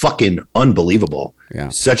fucking unbelievable. Yeah,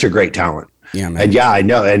 such a great talent. Yeah, man.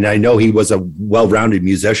 And I know he was a well-rounded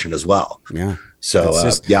musician as well. Yeah. So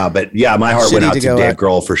my heart went out to Dave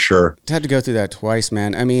Grohl for sure. I had to go through that twice,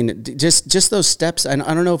 man. I mean, just those steps. And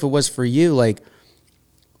I don't know if it was for you, like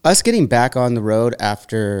us getting back on the road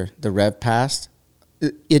after the Rev passed.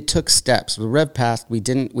 It took steps. The Rev passed.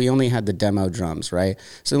 We only had the demo drums, right?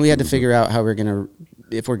 So we had to figure out how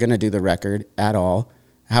if we're gonna do the record at all,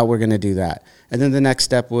 how we're gonna do that. And then the next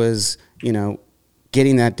step was,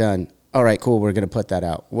 getting that done. All right, cool. We're going to put that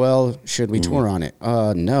out. Well, should we tour on it?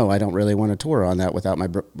 No, I don't really want to tour on that without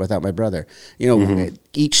my brother.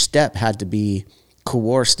 Each step had to be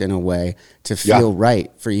coerced in a way to feel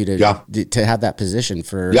right for you to have that position.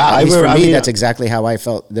 For me, that's exactly how I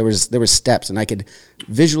felt. There were steps, and I could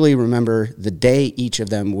visually remember the day each of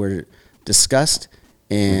them were discussed.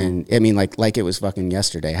 And I mean, like it was fucking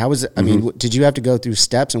yesterday. How was it? I mean, did you have to go through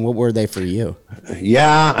steps, and what were they for you?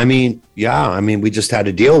 I mean, we just had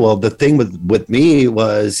to deal. Well, the thing with me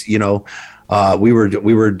was, we were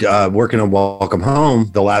working on Welcome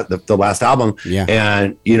Home, the last album. Yeah.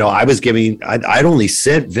 And, I'd only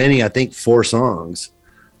sent Vinny, I think 4 songs,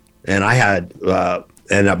 and I had,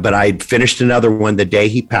 but I finished another one the day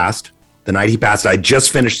he passed, the night he passed. I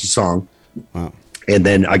just finished the song. Wow. And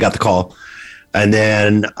then I got the call. And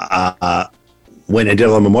then went and did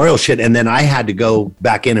all the memorial shit. And then I had to go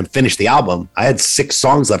back in and finish the album. I had 6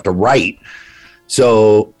 songs left to write.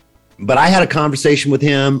 So, but I had a conversation with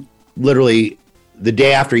him literally the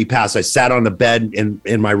day after he passed. I sat on the bed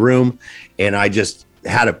in my room, and I just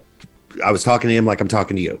I was talking to him like I'm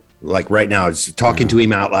talking to you. Like right now, I was talking to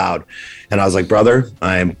him out loud. And I was like, brother,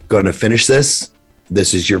 I'm going to finish this.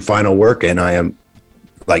 This is your final work. And I am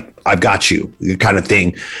like, I've got you, kind of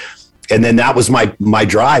thing. And then that was my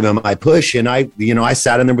drive and my push. And I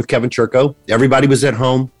sat in there with Kevin Churko. Everybody was at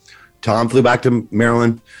home. Tom flew back to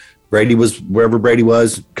Maryland. Brady was wherever Brady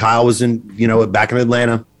was. Kyle was back in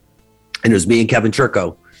Atlanta. And it was me and Kevin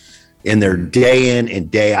Churko in there day in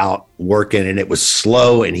and day out working. And it was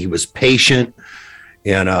slow, and he was patient.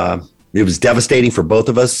 And it was devastating for both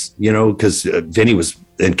of us, because Vinny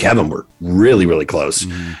and Kevin were really, really close.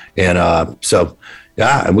 And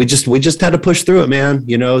yeah, and we just had to push through it,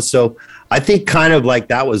 man. So I think kind of like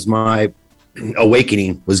that was my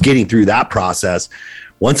awakening, was getting through that process.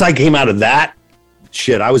 Once I came out of that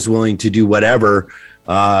shit, I was willing to do whatever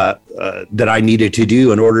that I needed to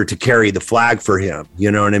do in order to carry the flag for him. You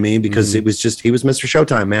know what I mean? Because it was just, he was Mr.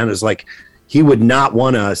 Showtime, man. It was like, he would not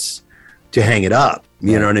want us to hang it up.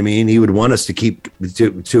 You know what I mean? He would want us to keep,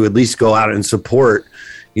 to at least go out and support,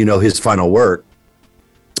 his final work.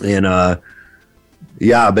 And,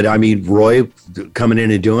 yeah, but I mean, Roy coming in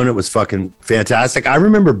and doing it was fucking fantastic. I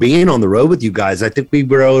remember being on the road with you guys. I think we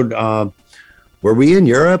rode, were we in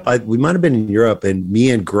Europe? We might have been in Europe, and me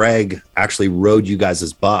and Greg actually rode you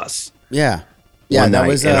guys' bus. Yeah. Yeah, that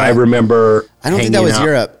was. And I remember. I don't think that was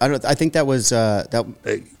Europe. I think that was that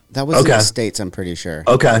was in the States. I'm pretty sure.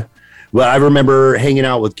 Okay. Well, I remember hanging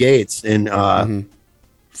out with Gates and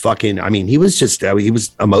fucking. I mean, he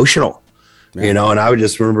was emotional. Yeah. And I would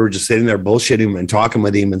just remember just sitting there bullshitting and talking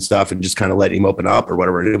with him and stuff, and just kind of letting him open up or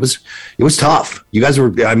whatever. And it was tough. You guys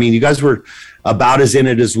were about as in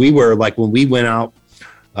it as we were. Like when we went out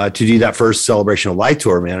to do that first Celebration of Light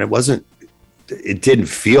tour, man, it didn't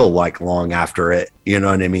feel like long after it. You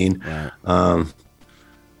know what I mean? Right.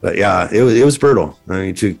 But yeah, it was brutal. I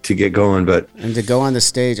mean, to get going, and to go on the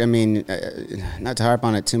stage. I mean, not to harp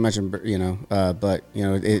on it too much, but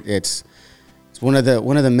it's one of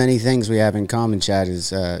the many things we have in common, Chad, is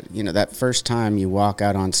that first time you walk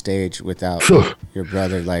out on stage without your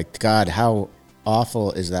brother. Like, God, how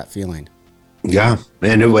awful is that feeling? Yeah,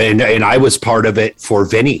 and I was part of it for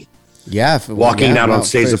Vinny. Yeah, walking out on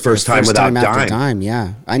stage the first time without Dime.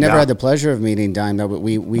 Yeah, I never had the pleasure of meeting Dime though, but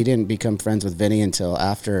we didn't become friends with Vinny until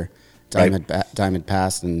after Dime had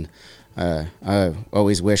passed, and I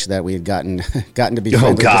always wish that we had gotten to be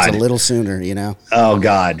friends just a little sooner. Oh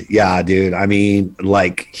God, yeah, dude. I mean,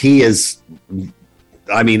 like he is.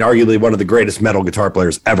 I mean, arguably one of the greatest metal guitar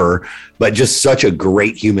players ever, but just such a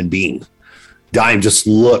great human being. Dime just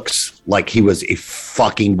looks like he was a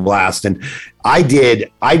fucking blast. And I did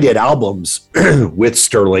albums with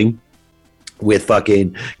Sterling, with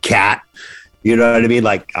fucking Cat. You know what I mean?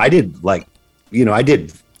 Like I did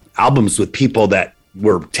albums with people that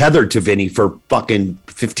were tethered to Vinny for fucking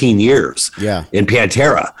 15 years. Yeah. In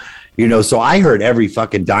Pantera. So I heard every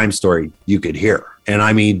fucking dime story you could hear. And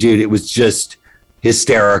I mean, dude, it was just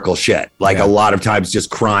hysterical shit. Like a lot of times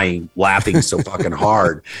just crying, laughing so fucking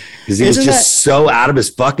hard because he was just so out of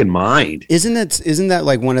his fucking mind. Isn't that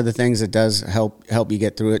like one of the things that does help you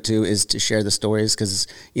get through it too, is to share the stories? Because,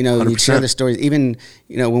 you 100%. share the stories. Even,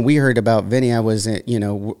 when we heard about Vinny, I wasn't,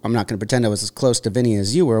 I'm not going to pretend I was as close to Vinny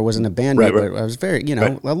as you were. I wasn't a bandmate, but I was very,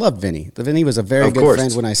 I love Vinny. Vinny was a very good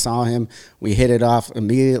friend when I saw him. We hit it off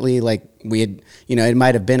immediately. Like we had, it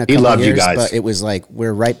might have been a couple years, but it was like,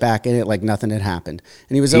 we're right back in it. Like nothing had happened.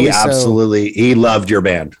 And he was always he loved your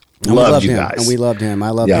band. Loved you guys. And we loved him. I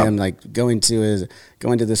loved him. Like going to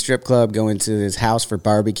the strip club, going to his house for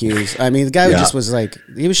barbecues. I mean, the guy just was like,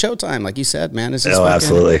 he was Showtime, like you said, man.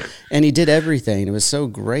 Absolutely. And he did everything. It was so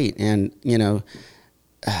great. And,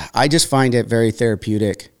 I just find it very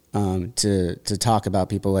therapeutic to talk about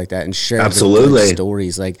people like that and share the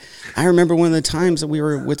stories. Like I remember one of the times that we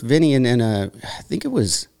were with Vinny in I think it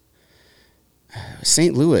was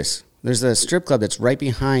St. Louis. There's a strip club that's right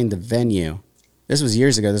behind the venue. This was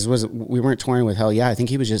years ago. We weren't touring with Hell Yeah. I think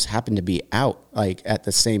he was just happened to be out like at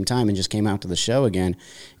the same time and just came out to the show again.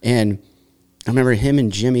 And I remember him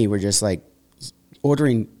and Jimmy were just like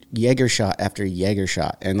ordering Jaeger shot after Jaeger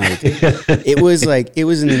shot. And like, it was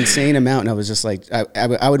an insane amount. And I was just like,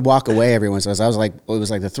 I would walk away every once in a while. I was like, it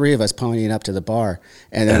was like the three of us ponying up to the bar.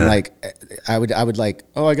 And then like, I would like,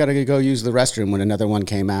 oh, I got to go use the restroom when another one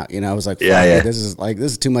came out. I was like, this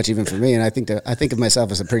is too much even for me. And I think of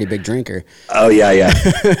myself as a pretty big drinker. Oh yeah.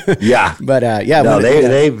 Yeah. But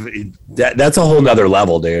that's a whole nother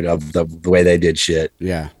level, dude, of the way they did shit.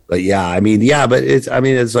 Yeah. But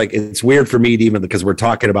it's weird for me to even, because we're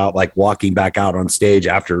talking about like walking back out on stage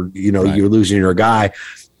after, you're losing your guy.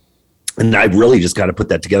 And I really just got to put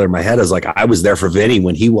that together in my head as like, I was there for Vinny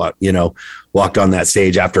when he walked on that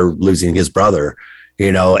stage after losing his brother,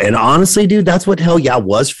 and honestly, dude, that's what Hell Yeah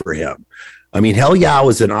was for him. I mean, Hell Yeah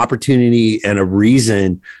was an opportunity and a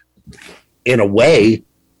reason in a way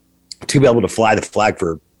to be able to fly the flag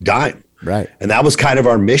for Dime. Right. And that was kind of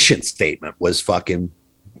our mission statement, was fucking,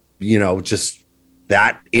 just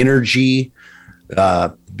that energy,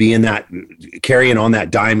 being that, carrying on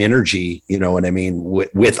that Dime energy, you know what I mean,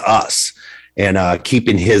 with us, and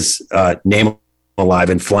keeping his name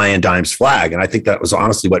alive and flying Dime's flag. And I think that was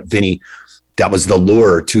honestly what Vinny, that was the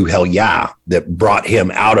lure to Hell Yeah that brought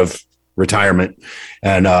him out of retirement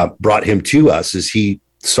and brought him to us, is he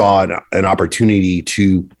saw an opportunity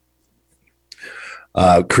to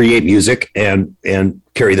create music and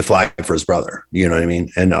carry the flag for his brother, you know what I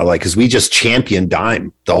mean? And because we just championed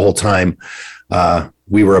Dime the whole time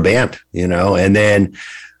we were a band, and then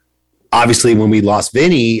obviously when we lost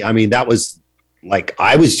Vinny, I mean, that was like,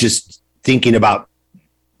 I was just thinking about,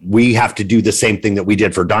 we have to do the same thing that we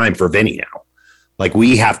did for Dime for Vinny now. Like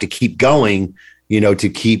we have to keep going, to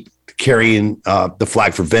keep carrying the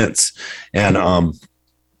flag for Vince. And,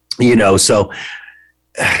 so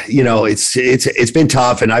it's been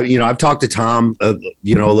tough. And I've talked to Tom, a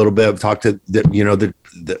little bit. I've talked to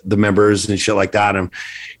the members and shit like that. And,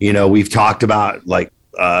 we've talked about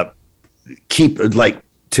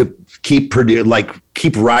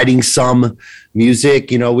keep writing some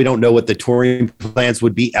music. We don't know what the touring plans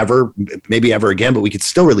would be maybe ever again, but we could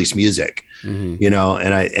still release music,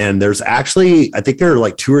 and there's actually, I think there are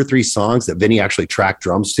like 2 or 3 songs that Vinny actually tracked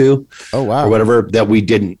drums to. Oh, wow. Or whatever, that we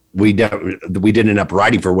didn't end up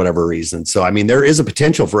writing for whatever reason. So, I mean, there is a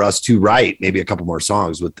potential for us to write maybe a couple more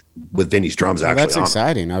songs with Vinny's drums. Actually, that's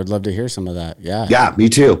exciting. I would love to hear some of that. Yeah. Yeah, me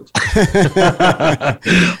too.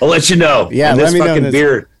 I'll let you know. Yeah. And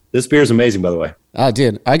this beer is amazing, by the way. Oh,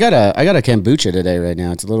 dude, I got a kombucha today right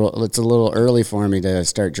now. It's a little early for me to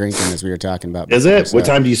start drinking, as we were talking about before. Is it? So. What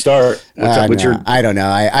time do you start? I don't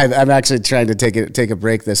know. I'm actually trying to take a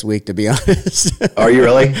break this week, to be honest. Are you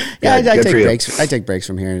really? Yeah, I take breaks. I take breaks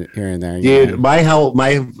from here and there. Dude,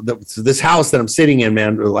 this house that I'm sitting in,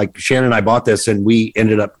 man, like Shannon and I bought this, and we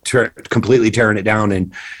ended up completely tearing it down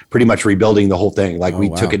and pretty much rebuilding the whole thing. Like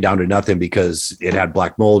took it down to nothing because it had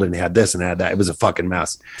black mold and it had this and it had that. It was a fucking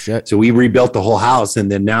mess. Shit. So we rebuilt the whole house,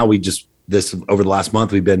 and then now over the last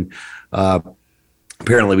month we've been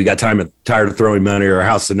apparently we got tired of throwing money at our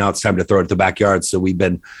house, so now it's time to throw it at the backyard. So we've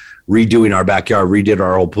been redoing our backyard, redid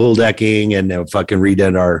our old pool decking, and fucking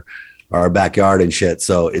redid our backyard and shit.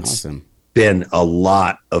 So it's been a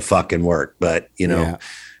lot of fucking work, but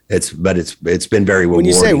it's been very rewarding. When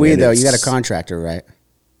you say we, though, you got a contractor, right?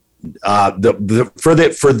 For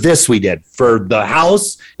this we did. For the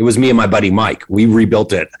house, it was me and my buddy Mike. We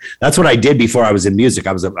rebuilt it. That's what I did before I was in music.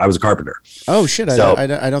 I was a carpenter. Oh shit! I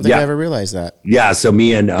don't think I ever realized that. Yeah. So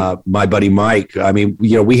me and my buddy Mike. I mean,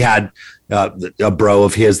 we had a bro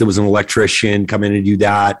of his that was an electrician come in and do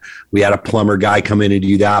that. We had a plumber guy come in and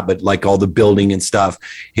do that, but like all the building and stuff,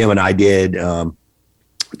 him and I did.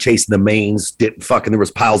 Chasing the mains, there was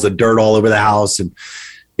piles of dirt all over the house, and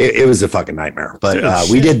it was a fucking nightmare. But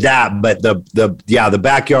we did that. But the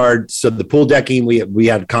backyard, so the pool decking, we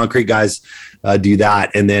had concrete guys do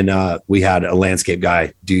that, and then we had a landscape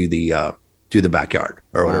guy do the backyard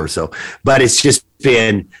or whatever. So, but it's just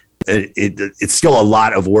been. It's still a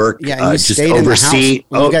lot of work. Yeah, just overseeing.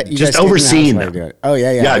 Just overseeing them. Oh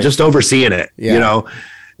yeah. Just overseeing it. Yeah. You know.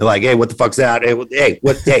 Like, hey, what the fuck's that? Hey,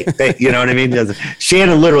 you know what I mean?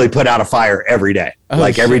 Shannon literally put out a fire every day.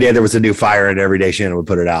 Every day there was a new fire, and every day Shannon would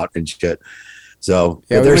put it out and shit. So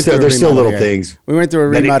there's still little things. We went through a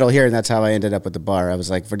remodel here, and that's how I ended up with the bar. I was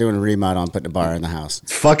like, if we're doing a remodel, I'm putting a bar in the house.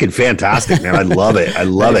 It's fucking fantastic, man. I love it. I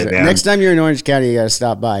love it, man. Next time you're in Orange County, you got to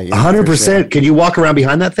stop by. 100%. Sure. Can you walk around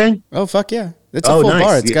behind that thing? Oh, fuck yeah. It's a full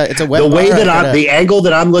bar. It's a wet bar. The way that the angle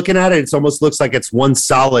that I'm looking at it, it almost looks like it's one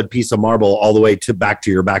solid piece of marble all the way to back of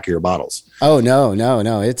your bottles. Oh no.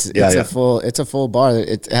 It's a full bar.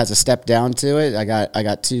 It has a step down to it. I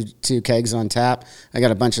got two kegs on tap. I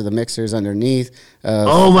got a bunch of the mixers underneath.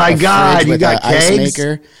 Oh my God, you got kegs? Ice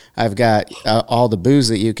maker. I've got all the booze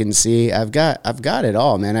that you can see. I've got it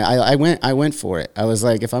all, man. I went for it. I was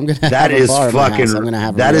like, if I'm gonna have a bar in my house, I'm gonna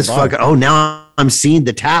have a real bar. Oh, now I'm seeing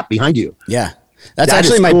the tap behind you. Yeah. That's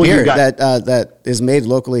actually my beer that is made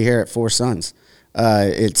locally here at Four Sons.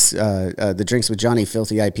 It's the Drinks with Johnny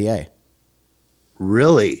Filthy IPA.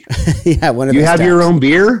 Really? Yeah, one of you have taps. your own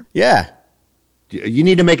beer? Yeah. You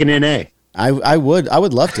need to make an NA. I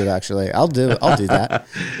would love to actually. I'll do that.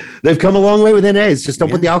 They've come a long way with NAs. Just don't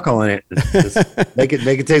put the alcohol in it. Just make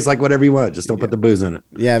it taste like whatever you want. Just don't put the booze in it.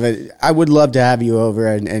 Yeah, but I would love to have you over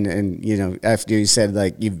and you know, after you said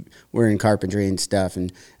like we're in carpentry and stuff,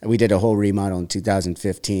 and we did a whole remodel in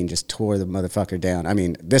 2015, just tore the motherfucker down. I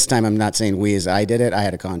mean, this time I'm not saying we as I did it. I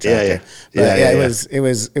had a contractor. It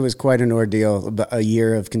was quite an ordeal. A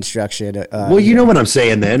year of construction. Well, you know what I'm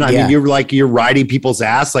saying then. I mean, you're riding people's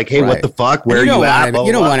ass like, hey, what the fuck? Where are you at?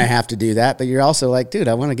 You don't want to have to do that, but you're also like, dude,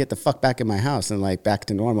 I want to get the fuck back in my house and like back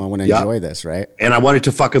to normal. I want to enjoy this, right? And I want it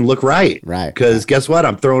to fucking look right. Right. Because guess what?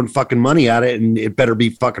 I'm throwing fucking money at it, and it better be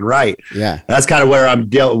fucking right. Yeah. That's kind of where I'm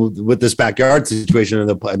dealing with this backyard situation and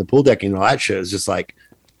the pool decking and all that shit. It's just like,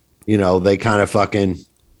 you know, they kind of fucking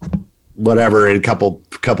whatever in a couple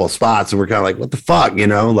of spots, and we're kind of like, what the fuck, you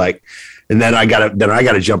know, like, and then I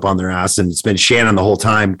gotta jump on their ass, and it's been Shannon the whole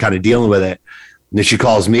time kind of dealing with it. And then she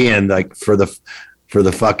calls me in like for the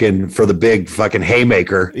big fucking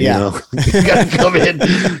haymaker, you know, you gotta come in,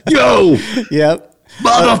 yo, yep,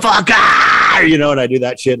 motherfucker, you know, and I do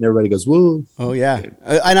that shit, and everybody goes, woo. Oh yeah,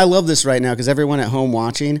 and I love this right now because everyone at home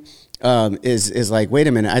watching is like, wait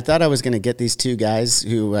a minute, I thought I was going to get these two guys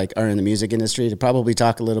who like are in the music industry to probably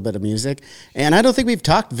talk a little bit of music, and I don't think we've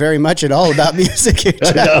talked very much at all about music here.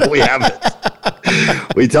 No, we haven't.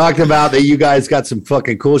 We talked about that you guys got some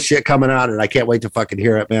fucking cool shit coming out, and I can't wait to fucking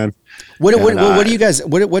hear it, man. What do you guys?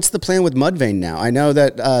 What's the plan with Mudvayne now? I know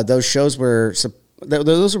that those shows were.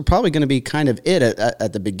 Those were probably going to be kind of it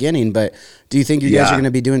at the beginning, but do you think you guys are going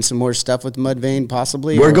to be doing some more stuff with Mudvayne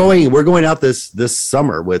possibly? We're going out this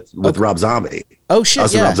summer with Rob Zombie. Oh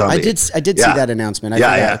shit! Yeah, I did see that announcement.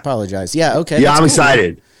 I apologize. Yeah, okay. Yeah, I'm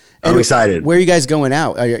excited. I'm excited. Where are you guys going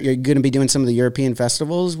out? Are you going to be doing some of the European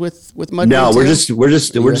festivals with Mudvayne? No, we're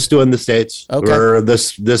just doing the States. Okay. We're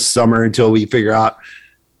this summer until we figure out.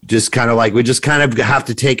 Just kind of like we just kind of have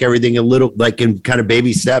to take everything a little like in kind of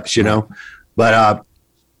baby steps, you know. But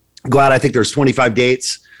glad I think there's 25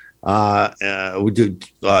 dates. We do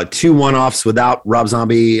 2 one-offs without Rob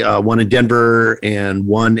Zombie, one in Denver and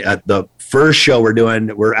one at the first show we're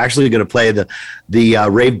doing. We're actually going to play the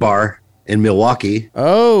rave bar in Milwaukee.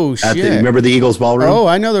 Oh, shit. Remember the Eagles Ballroom? Oh,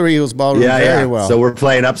 I know the Eagles Ballroom very well. So we're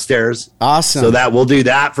playing upstairs. Awesome. So we'll do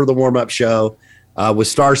that for the warm-up show with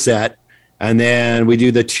Star Set. And then we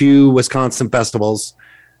do the 2 Wisconsin festivals.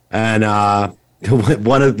 And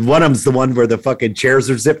one of them's the one where the fucking chairs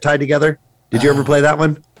are zip tied together. Did you ever play that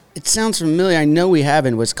one? It sounds familiar. I know we have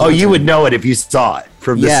in Wisconsin. Oh, you would know it if you saw it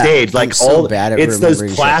from the stage. Like it's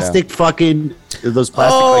those plastic fucking like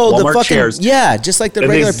Walmart chairs. Yeah, just like the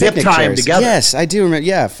regular picnic chairs. Together. Yes, I do remember.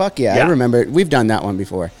 Yeah, fuck yeah, I remember it. We've done that one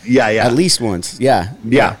before. Yeah. At least once. Yeah.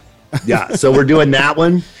 So we're doing that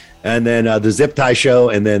one, and then the zip tie show,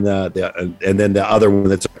 and then the other one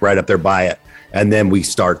that's right up there by it. And then we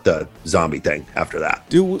start the zombie thing after that.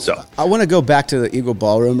 Dude, so I want to go back to the Eagle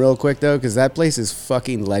Ballroom real quick, though, because that place is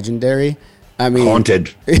fucking legendary. I mean,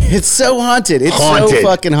 haunted. It's so haunted. It's so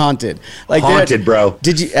fucking haunted. Like haunted, bro.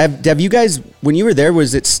 Did you have you guys when you were there?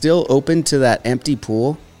 Was it still open to that empty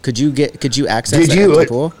pool? Could you access the empty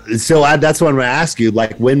pool? So that's what I'm going to ask you.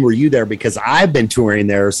 Like, when were you there? Because I've been touring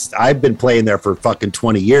there. I've been playing there for fucking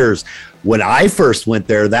 20 years. When I first went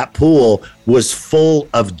there, that pool was full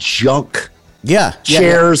of junk. Yeah,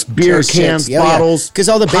 chairs, beer cans, bottles. Because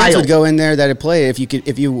all the bands would go in there that had played.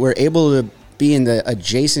 If you were able to be in the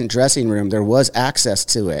adjacent dressing room, there was access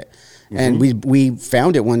to it. And we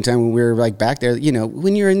found it one time when we were like back there. You know,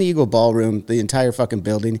 when you're in the Eagle Ballroom, the entire fucking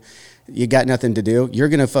building, you got nothing to do. You're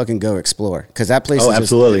gonna fucking go explore because that place. is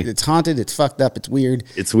absolutely. It's haunted. It's fucked up. It's weird.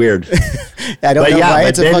 It's weird. I don't know why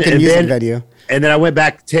it's a fucking music venue. And then I went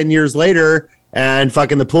back 10 years later, and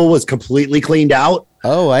fucking the pool was completely cleaned out.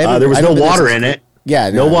 Oh, there was no water in it. Yeah,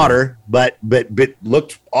 no water, but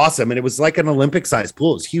looked awesome, and it was like an Olympic-sized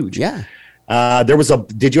pool. It was huge. Yeah.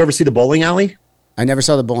 Did you ever see the bowling alley? I never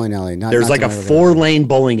saw the bowling alley. There's like a 4-lane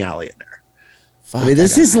bowling alley in there. Fuck, I mean,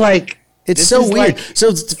 this is like... It's so weird.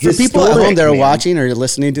 So for people at home that are watching or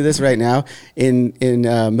listening to this right now, in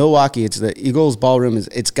Milwaukee, it's the Eagles Ballroom.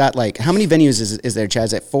 It's got like, how many venues is there, Chad?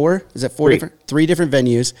 Is it 4? Is it 4 three different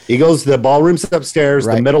venues? Eagles, the ballroom's upstairs.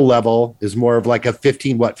 Right. The middle level is more of like a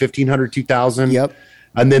 1,500, 2,000. Yep.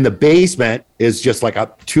 And then the basement is just like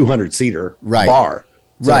a 200-seater bar.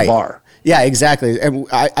 It's a bar. Yeah, exactly. And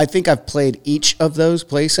I think I've played each of those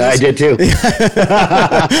places. I did too.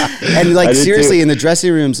 And like seriously, in the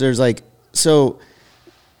dressing rooms, there's like, so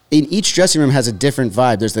in each dressing room has a different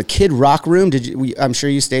vibe. There's the Kid Rock room. I'm sure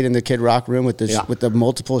you stayed in the Kid Rock room with the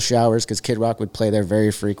multiple showers because Kid Rock would play there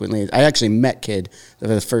very frequently. I actually met Kid for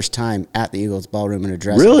the first time at the Eagles Ballroom in a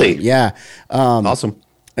dressing room. Really? Yeah. Awesome.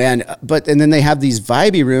 And then they have these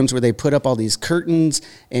vibey rooms where they put up all these curtains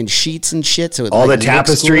and sheets and shit. So all the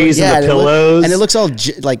tapestries and the pillows, and it looks all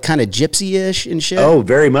like kind of gypsy-ish and shit. Oh,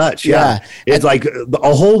 very much. Yeah. It's like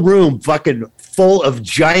a whole room fucking full of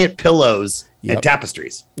giant pillows and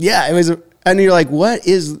tapestries. Yeah, it was. And you're like, what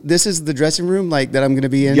is this? Is the dressing room like that I'm going to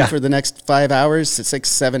be in for the next 5 hours, 6,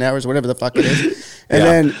 7 hours, whatever the fuck it is. And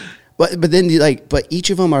then, but then but each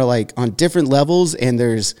of them are like on different levels, and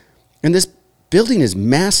this building is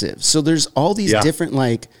massive. So there's all these different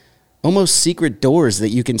like almost secret doors that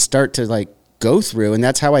you can start to like go through. And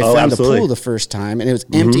that's how I found the pool the first time. And it was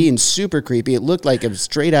empty and super creepy. It looked like it was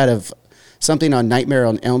straight out of something on Nightmare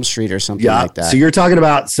on Elm Street or something like that. So you're talking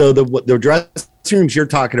about, the dressing rooms you're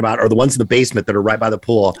talking about are the ones in the basement that are right by the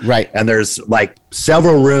pool. Right. And there's like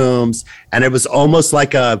several rooms, and it was almost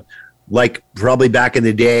like probably back in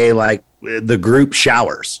the day, like the group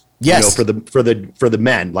showers. Yes. You know, for the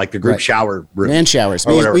men, like the group shower room. Man showers.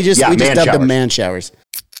 We just dubbed them man showers.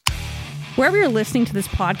 Wherever you're listening to this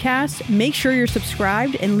podcast, make sure you're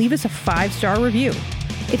subscribed and leave us a 5-star review.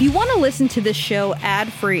 If you want to listen to this show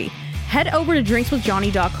ad-free, head over to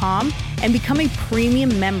drinkswithjohnny.com and become a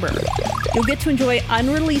premium member. You'll get to enjoy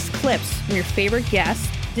unreleased clips from your favorite guests,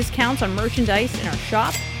 discounts on merchandise in our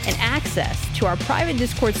shop, and access to our private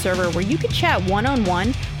Discord server where you can chat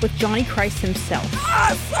one-on-one with Johnny Christ himself.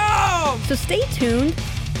 Awesome! So stay tuned,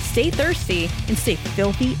 stay thirsty, and stay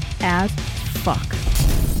filthy as fuck.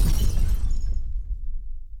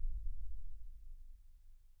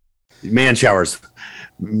 Man showers,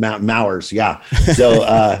 mowers, yeah. So,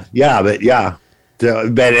 and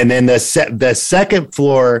then the second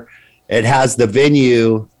floor, it has the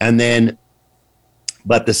venue,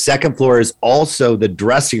 but the second floor is also the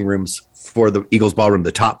dressing rooms for the Eagles Ballroom,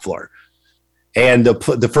 the top floor. And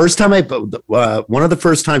the first time one of the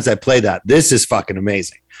first times I played that, this is fucking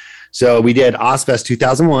amazing. So we did Ozfest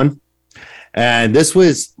 2001, and this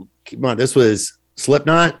was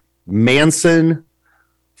Slipknot, Manson,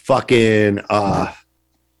 fucking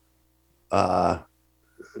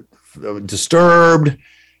Disturbed,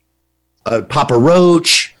 Papa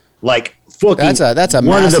Roach, like fucking. That's a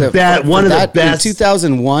one massive, of the best. One of the best. In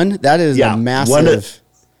 2001, that is a massive.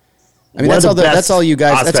 I mean, that's all you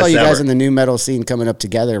guys. That's all you guys in the new metal scene coming up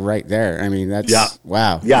together right there. I mean, that's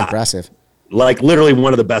impressive. Like literally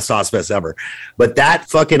one of the best Ozfests ever. But that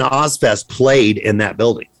fucking Ozfest played in that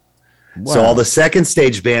building. Wow. So all the second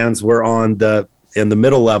stage bands were in the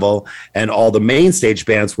middle level, and all the main stage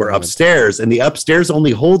bands were upstairs. And the upstairs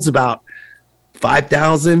only holds about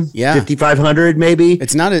 5,000, 5,500 maybe.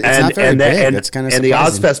 It's not very big. It's kind of and the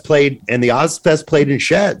Ozfest played in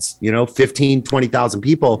sheds, 15, 20,000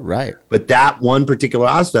 people. Right. But that one particular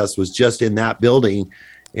Ozfest was just in that building.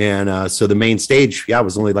 And so the main stage,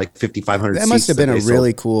 was only like 5,500 seats. That must have been a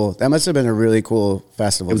really cool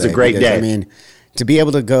festival. It was a great day. I mean, to be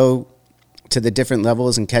able to go to the different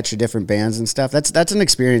levels and catch your different bands and stuff, that's an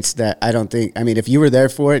experience that I don't think, I mean, if you were there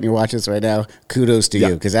for it and you're watching this right now, kudos to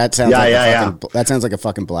you, because that sounds that sounds like a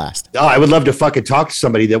fucking blast. Oh, I would love to fucking talk to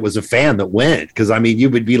somebody that was a fan that went, because I mean, you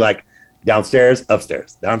would be like, downstairs,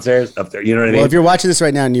 upstairs, downstairs, upstairs. You know what I mean? Well, if you're watching this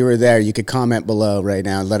right now and you were there, you could comment below right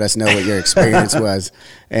now and let us know what your experience was,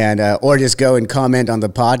 and or just go and comment on the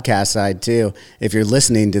podcast side too. If you're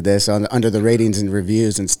listening to this under the ratings and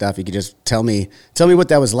reviews and stuff, you could just tell me what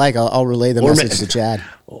that was like. I'll relay the message to Chad.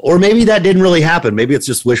 Or maybe that didn't really happen. Maybe it's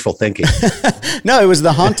just wishful thinking. No, it was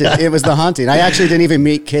the haunted. It was the haunting. I actually didn't even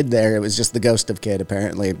meet Kid there. It was just the ghost of Kid,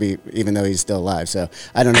 apparently, even though he's still alive. So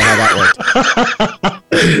I don't know how that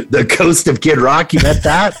worked. The ghost of Kid Rock. You met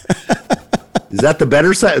that? Is that the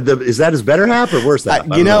better side? Is that his better half or worse half? I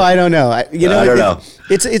don't know. I don't know.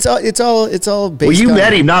 It's all based. Well, you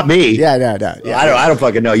met him, not me. Yeah, no. Yeah, I don't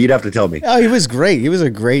fucking know. You'd have to tell me. Oh, he was great. He was a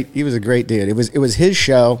great dude. It was his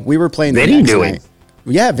show. We were playing. Vinny knew him.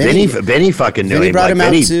 Yeah, Vinny fucking knew him. Vinny brought him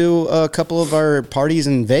out to a couple of our parties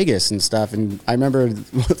in Vegas and stuff. And I remember,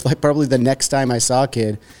 like, probably the next time I saw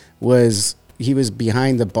Kid was he was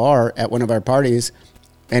behind the bar at one of our parties,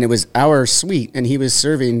 and it was our suite, and he was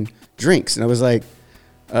serving drinks, and I was like,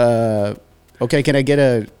 okay, can I get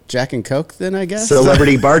a Jack and Coke then, I guess?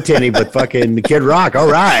 Celebrity bartending with fucking Kid Rock. All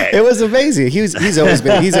right. It was amazing. He's always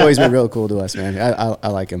been real cool to us, man. I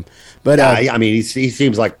like him. But I mean, he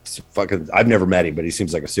seems like fucking, I've never met him, but he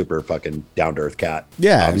seems like a super fucking down to earth cat.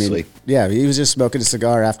 Yeah. Obviously. He was just smoking a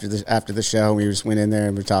cigar after the show. We just went in there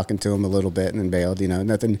and we're talking to him a little bit and then bailed,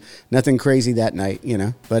 nothing crazy that night,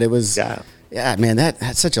 but it was, yeah, man,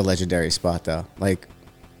 that's such a legendary spot though. Like,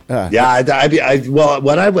 what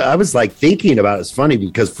I was like thinking about it's funny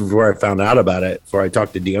because before I found out about it, before I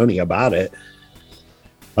talked to Dione about it,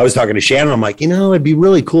 I was talking to Shannon. I'm like, it'd be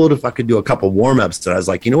really cool if I could do a couple warm-ups. And I was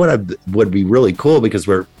like, would be really cool because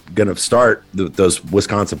we're going to start those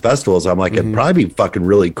Wisconsin festivals. I'm like, it'd probably be fucking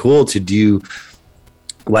really cool to do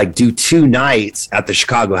 2 nights at the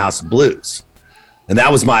Chicago House of Blues. And that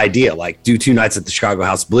was my idea, do 2 nights at the Chicago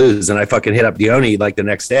House of Blues. And I fucking hit up Dione the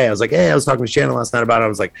next day. I was like, hey, I was talking to Shannon last night about it. I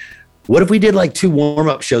was like, what if we did 2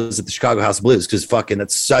 warm-up shows at the Chicago House of Blues? Because fucking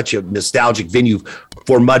that's such a nostalgic venue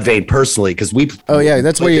for Mudvayne personally. Because we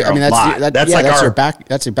that's where you. I mean, that's your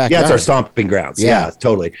backyard. Yeah, it's our stomping grounds. Yeah,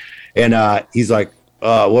 totally. And he's like,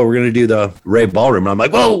 well, we're gonna do the Ray Ballroom. And I'm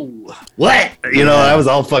like, whoa, what? I was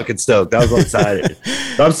all fucking stoked. I was all excited.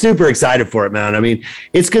 So I'm super excited for it, man. I mean,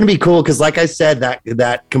 it's gonna be cool because, like I said,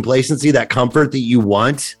 that complacency, that comfort that you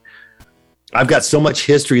want. I've got so much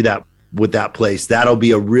history with that place.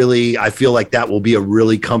 I feel like that will be a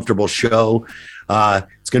really comfortable show.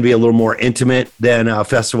 It's going to be a little more intimate than a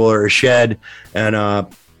festival or a shed. And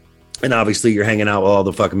obviously you're hanging out with all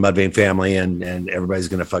the fucking Mudvayne family and everybody's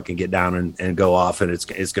going to fucking get down and go off and it's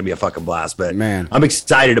going to be a fucking blast. But man, I'm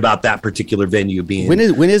excited about that particular venue being. When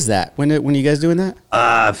is that? When are you guys doing that?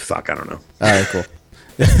 I don't know. All right, cool.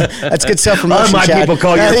 That's good self-promotion, my Chad. people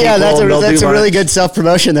call your people. Yeah, that's a really good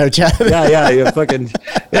self-promotion there, Chad. Yeah,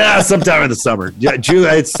 sometime in the summer.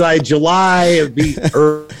 It's July. It'd be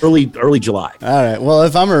early July. All right. Well,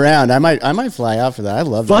 if I'm around, I might fly out for that. I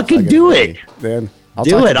love that. Fucking do it. Man, I'll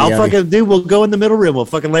fucking do. We'll go in the middle room. We'll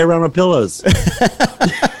fucking lay around on pillows. Isn't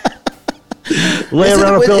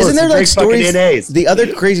there stories? The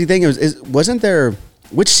other crazy thing wasn't there?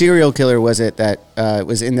 Which serial killer was it that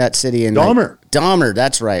was in that city? Dahmer. Dahmer,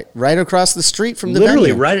 that's right. Right across the street from the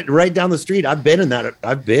venue. Right down the street. I've been in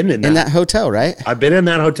that hotel, right? I've been in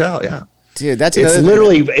that hotel, yeah. Dude,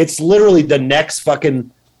 it's literally the next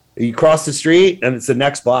fucking. You cross the street and it's the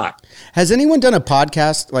next block. Has anyone done a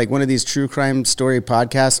podcast, like one of these true crime story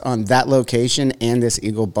podcasts, on that location and this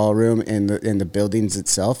Eagle Ballroom in the buildings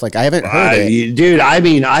itself? Like, I haven't heard it. Dude, I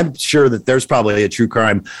mean, I'm sure that there's probably a true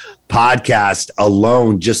crime podcast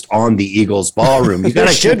alone just on the Eagles Ballroom. You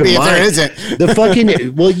gotta keep in mind, there isn't.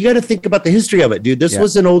 You got to think about the history of it, dude. This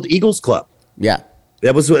was an old Eagles club. Yeah.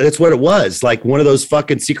 That's what it was. Like one of those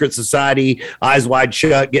fucking secret society, eyes wide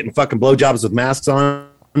shut, getting fucking blowjobs with masks on.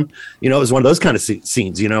 It was one of those kind of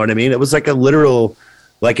scenes. You know what I mean? It was like a literal,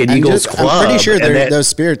 like an Eagles club. I'm pretty sure those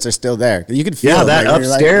spirits are still there. You can feel that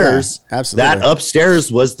upstairs. Absolutely. That upstairs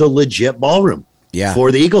was the legit ballroom. Yeah.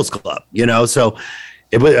 For the Eagles club. So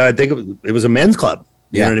it was. I think it was a men's club.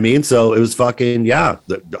 You know what I mean? So it was fucking the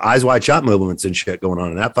eyes wide shut movements and shit going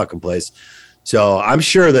on in that fucking place. So I'm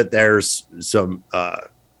sure that there's some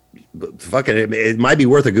fucking. It might be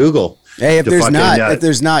worth a Google. Hey, if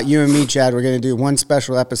there's not, you and me, Chad, we're gonna do one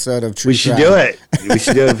special episode of True We should do it.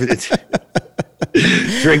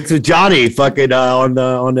 Drinks with Johnny, fucking on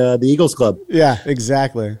the Eagles Club. Yeah,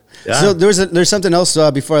 exactly. Yeah. So there's something else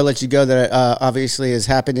before I let you go that obviously has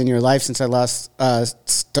happened in your life since I last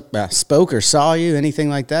spoke or saw you, anything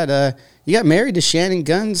like that. You got married to Shannon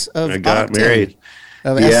Guns of I got Octane, married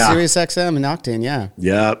of Sirius XM and Octane. Yeah.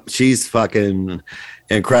 Yeah, she's fucking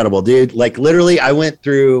incredible, dude. Like literally, I went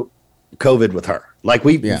through COVID with her. Like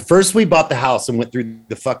first we bought the house and went through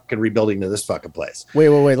the fucking rebuilding of this fucking place. Wait.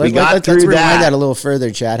 Let's rewind that a little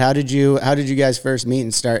further, Chad. How did you guys first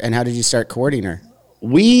meet and how did you start courting her?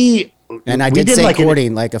 And I did say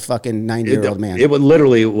courting like a fucking 90-year-old man. It was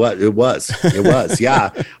literally what it was. It was. Yeah.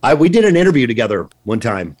 We did an interview together one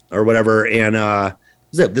time or whatever. And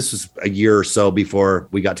this was a year or so before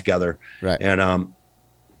we got together. Right. And it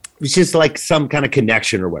was just like some kind of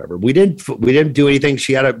connection or whatever. We didn't do anything.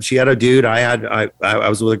 She had a dude. I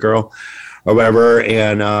was with a girl or whatever.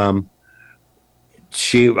 And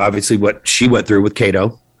she obviously what she went through with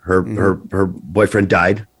Kato, her boyfriend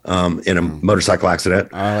died. In a motorcycle accident.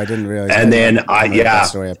 Oh, I didn't realize. And then that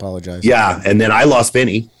story. I apologize. Yeah, and then I lost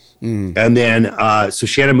Vinny, and then so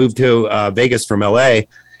Shannon moved to Vegas from LA,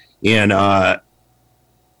 and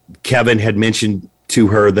Kevin had mentioned to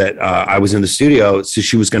her that I was in the studio, so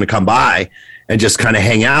she was going to come by and just kind of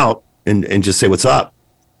hang out and just say what's up,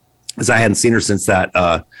 because I hadn't seen her since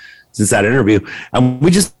that interview, and we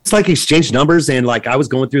just like exchanged numbers, and like I was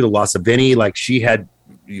going through the loss of Vinny, like she had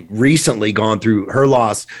recently gone through her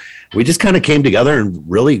loss. We just kind of came together and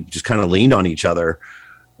really just kind of leaned on each other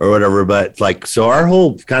or whatever. But like, so our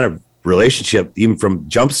whole kind of relationship, even from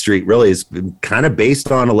Jump Street, really is kind of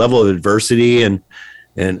based on a level of adversity and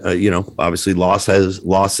obviously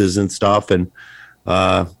losses and stuff. And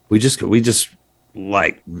we just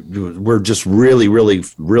like, we're just really, really,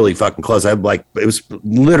 really fucking close. It was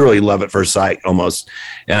literally love at first sight almost.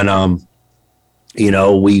 And,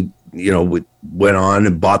 we went on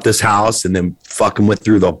and bought this house and then fucking went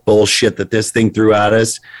through the bullshit that this thing threw at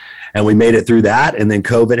us. And we made it through that. And then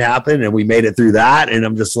COVID happened and we made it through that. And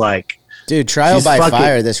I'm just like, dude, trial by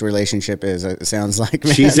fire, this relationship is, it sounds like,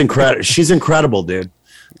 man. She's incredible. She's incredible, dude.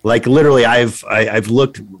 Like literally I've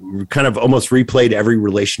looked, kind of almost replayed every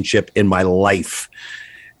relationship in my life.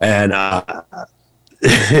 And,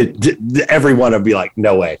 everyone would be like,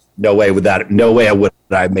 no way would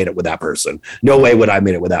I made it with that person. No way would I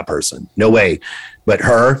made it with that person. No way. But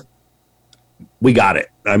her, we got it.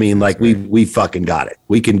 I mean, like we fucking got it.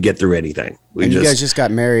 We can get through anything. You guys just got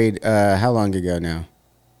married. How long ago now?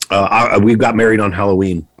 We got married on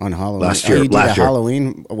Halloween. On Halloween last year. You did a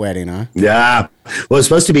Halloween wedding, huh? Yeah. Well, it's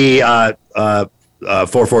supposed to be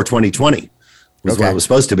 4/4/2020. Was what it was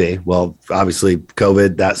supposed to be. Well, obviously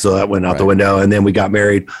COVID, that went out the window, and then we got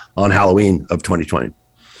married on Halloween of 2020.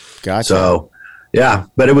 Gotcha. So, yeah,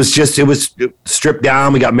 but it was stripped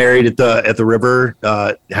down. We got married at the river,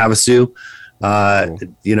 Havasu.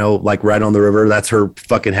 Cool. Like right on the river. That's her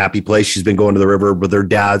fucking happy place. She's been going to the river with her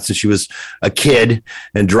dad since she was a kid,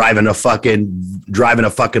 and driving a fucking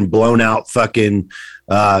blown out fucking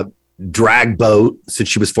drag boat since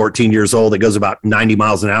she was 14 years old. It goes about 90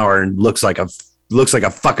 miles an hour and looks like a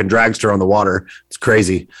fucking dragster on the water. It's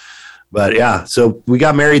crazy. But yeah, so we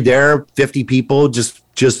got married there, 50 people, just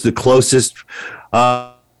the closest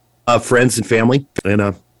friends and family.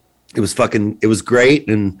 And it was great.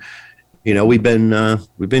 And we've been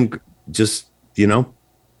just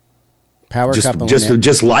power couple,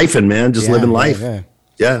 just lifing, man, just living life.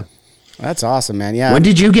 Yeah. That's awesome, man. Yeah. When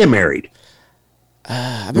did you get married?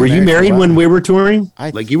 Were you married when we were touring?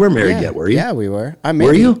 You were married yet, were you? Yeah, we were.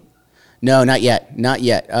 Were you? No, not yet.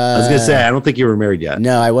 I was gonna say, I don't think you were married yet.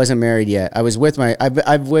 No, I wasn't married yet. I was with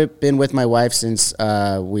I've been with my wife since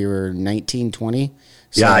we were 19, 20.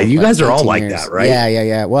 So yeah, you guys are all like that, right?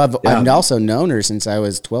 Yeah. Well, I've also known her since I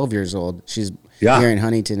was 12 years old. She's here in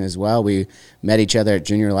Huntington as well. We met each other at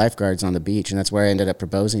junior lifeguards on the beach, and that's where I ended up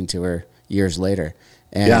proposing to her years later.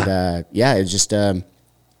 And it's just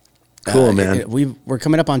cool, man. We're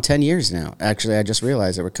coming up on 10 years now. Actually, I just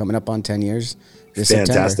realized that we're coming up on 10 years this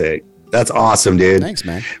Fantastic. September. That's awesome, dude. Thanks,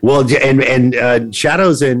 man. Well, and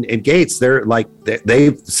Shadows and Gates, they're like,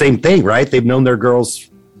 they same thing, right? They've known their girls,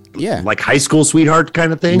 like high school sweetheart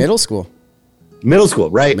kind of thing. Middle school,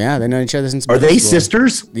 right? Yeah, they know each other since. Are they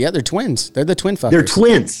sisters? Yeah, they're twins. They're the twin fuckers. They're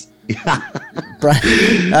twins. Yeah.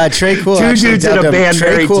 Trey Cool. Two dudes in a band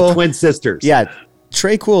married to twin sisters. Yeah,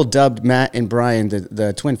 Trey Cool dubbed Matt and Brian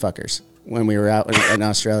the twin fuckers when we were out in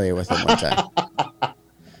Australia with them one time.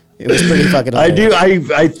 It was pretty fucking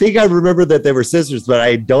hilarious. I think I remember that they were sisters, but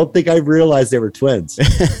I don't think I realized they were twins.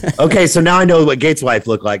 Okay, so now I know what Gates' wife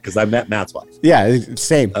looked like because I met Matt's wife. Yeah,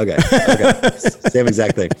 same. Okay. Same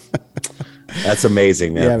exact thing. That's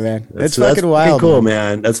amazing, man. Yeah, man. That's fucking wild. Cool,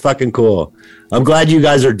 man. That's fucking cool. I'm glad you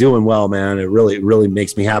guys are doing well, man. It really, really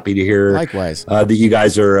makes me happy to hear. Likewise. That you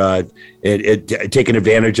guys are taking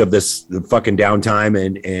advantage of this fucking downtime,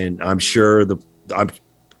 and I'm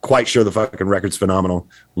quite sure the fucking record's phenomenal.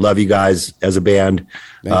 Love you guys as a band.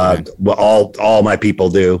 Well, all my people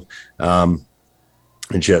do, and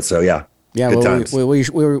shit. So yeah. Yeah. Well,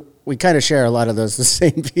 we kind of share a lot of those the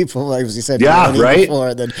same people, like as you said. Yeah, right.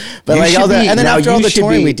 Before, but like all and then after all the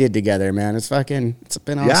touring we did together, man, it's been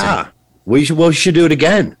awesome. Yeah, we should do it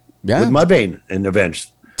again. Yeah, with Mudvayne and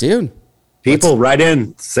events, dude. People write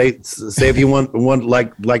in, say if you want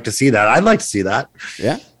like to see that. I'd like to see that.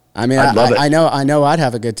 Yeah. I mean, I know I'd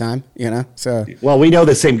have a good time, so. Well, we know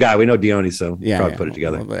the same guy. We know Dione, so probably put it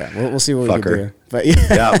together. We'll see what we can do. But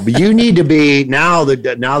yeah, but you need to be, now the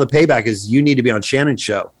payback is you need to be on Shannon's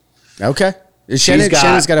show. Okay. Shannon's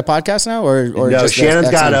got a podcast now? Or no, just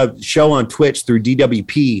Shannon's got a show on Twitch through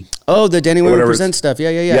DWP. Oh, the Danny Women Present stuff. Yeah.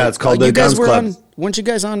 Yeah, it's called The Guns Club. Weren't you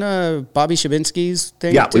guys on Bobby Shabinsky's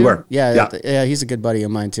thing? Yeah, too? we were. Yeah, he's a good buddy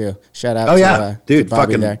of mine too. Shout out dude, to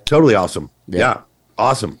Bobby fucking there. Totally awesome. Yeah.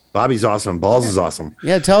 Awesome. Bobby's awesome. Balls is awesome.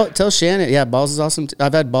 Yeah, tell Shannon. Yeah, Balls is awesome.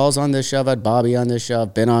 I've had Balls on this show. I've had Bobby on this show.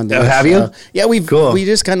 I've been on this show. Have you? Yeah, we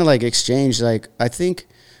just kind of like exchanged. Like, I think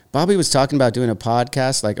Bobby was talking about doing a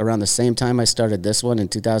podcast like around the same time I started this one in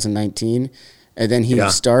 2019. And then he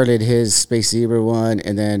started his Space Zebra one,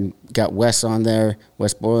 and then got Wes on there,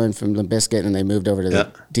 Wes Borland from Limp Bizkit, and they moved over to the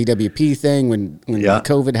DWP thing when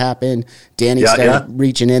COVID happened. Danny started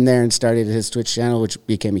reaching in there and started his Twitch channel, which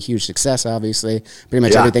became a huge success, obviously. Pretty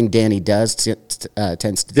much everything Danny does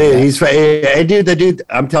tends to do. Dude, the dude,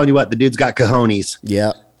 I'm telling you what, the dude's got cojones.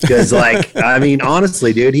 Yeah. Because, like, I mean,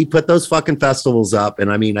 honestly, dude, he put those fucking festivals up.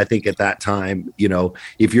 And I mean, I think at that time,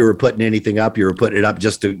 if you were putting anything up, you were putting it up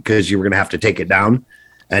just because you were going to have to take it down.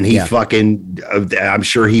 And he I'm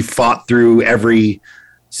sure he fought through every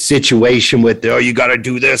situation with, you got to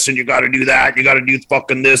do this and you got to do that. You got to do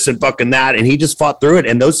fucking this and fucking that. And he just fought through it.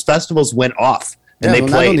 And those festivals went off. And they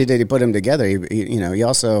played. Not only did he put them together, he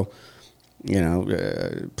also,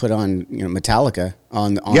 put on, Metallica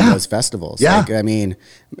on those festivals. Yeah. Like, I mean,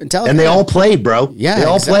 Metallica. And they all played, bro. Yeah. They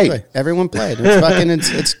all played. Everyone played.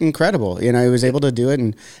 It's incredible. He was able to do it,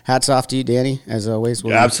 and hats off to you, Danny, as always.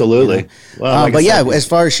 Absolutely. Well, but as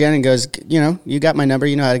far as Shannon goes, you got my number.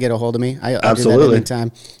 You know how to get a hold of me. I'll do that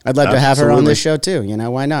anytime. I'd love to have her on this show too.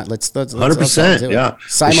 Why not? Let's 100%. Yeah.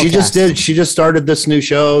 Simulcast. She just started this new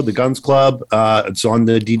show, The Guns Club. It's on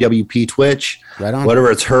the DWP Twitch. Right on. Whatever.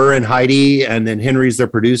 It's her and Heidi, and then Henry's their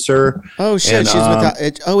producer. Oh shit! And, she's with.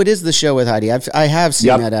 It is the show with Heidi. I have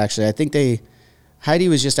seen that actually. I think Heidi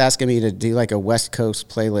was just asking me to do like a West Coast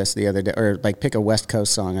playlist the other day, or like pick a West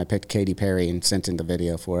Coast song. I picked Katy Perry and sent in the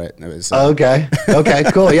video for it. It was okay,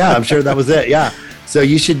 cool. Yeah, I'm sure that was it. Yeah, so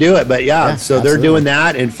you should do it. But so absolutely. They're doing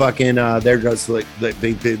that, and fucking they're just like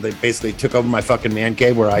they basically took over my fucking man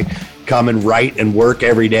cave where I come and write and work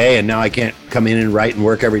every day, and now I can't come in and write and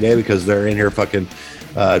work every day because they're in here fucking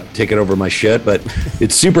taking over my shit. But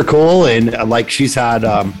it's super cool, and like she's had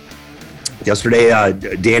yesterday,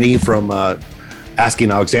 Danny from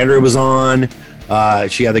Asking Alexandria was on.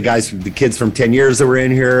 She had the kids from 10 years that were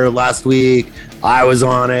in here last week. I was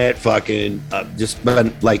on it. Fucking just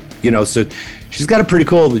been like, so she's got a pretty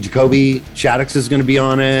cool. The Jacoby Shaddix is going to be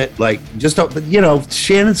on it. Like, just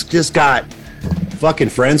Shannon's just got fucking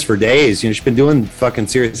friends for days. She's been doing fucking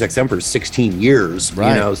Sirius XM for 16 years.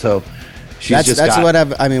 Right. So.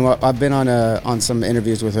 I've been on some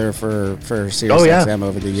interviews with her for Sirius XM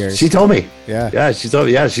over the years. She told me. Yeah. She told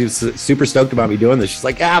me. Yeah, she was super stoked about me doing this. She's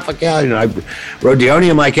like, fuck yeah. I wrote Dione.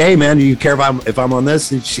 I'm like, hey man, do you care if I'm on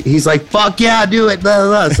this? And he's like, fuck yeah, do it. Blah,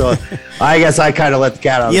 blah, blah. So I guess I kind of let the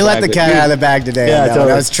cat out of the bag. You let the cat out of the bag today. Yeah,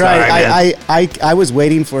 totally. I was trying. I was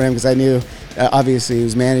waiting for him because I knew obviously he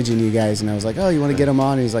was managing you guys, and I was like, oh, you want to get him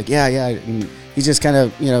on? And he's like, yeah. And he's just kind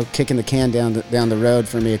of, kicking the can down the road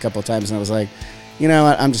for me a couple of times, and I was like, you know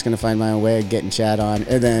what, I'm just going to find my own way of getting Chad on.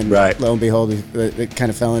 And then, lo and behold, it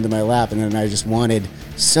kind of fell into my lap, and then I just wanted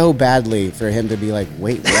so badly for him to be like,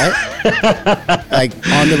 wait, what? Like,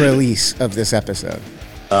 on the release of this episode.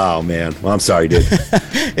 Oh, man. Well, I'm sorry, dude.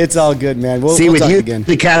 It's all good, man. We'll with talk you, again.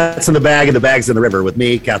 The cat's in the bag and the bag's in the river. With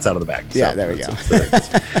me, cat's out of the bag. So, yeah, there we go.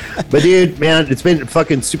 But, dude, man, it's been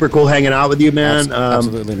fucking super cool hanging out with you, man.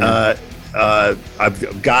 Absolutely, man.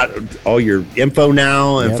 I've got all your info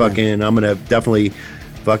now, and I'm gonna definitely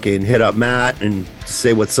fucking hit up Matt and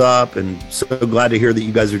say what's up. And so glad to hear that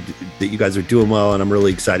you guys are doing well, and I'm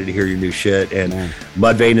really excited to hear your new shit. And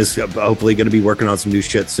Mudvayne is hopefully going to be working on some new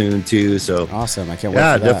shit soon too. So awesome! I can't wait.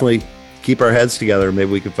 Yeah, for that. Definitely keep our heads together.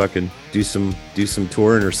 Maybe we could fucking do some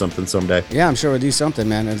touring or something someday. Yeah, I'm sure we'll do something,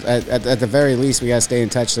 man. At the very least, we gotta stay in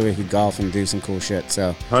touch so we could golf and do some cool shit.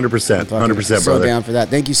 So 100%, brother. So down for that.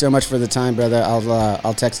 Thank you so much for the time, brother.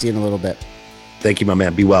 I'll text you in a little bit. Thank you, my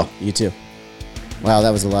man. Be well. You too. Wow,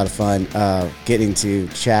 that was a lot of fun getting to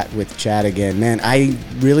chat with Chad again. Man, I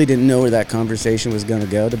really didn't know where that conversation was going to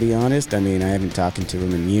go, to be honest. I mean, I haven't talked to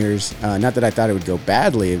him in years. Not that I thought it would go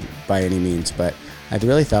badly by any means, but I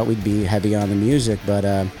really thought we'd be heavy on the music, but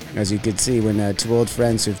as you could see, when two old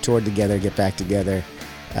friends who've toured together get back together,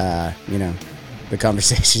 the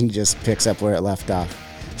conversation just picks up where it left off.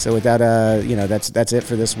 So without, that's it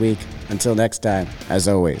for this week. Until next time, as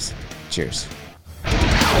always, cheers.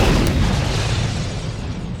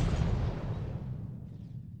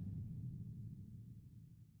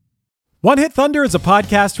 One Hit Thunder is a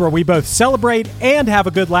podcast where we both celebrate and have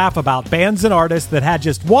a good laugh about bands and artists that had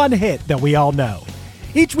just one hit that we all know.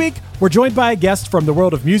 Each week, we're joined by a guest from the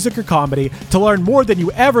world of music or comedy to learn more than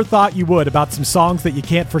you ever thought you would about some songs that you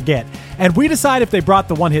can't forget. And we decide if they brought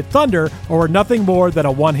the One Hit Thunder or were nothing more than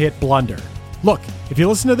a one-hit blunder. Look, if you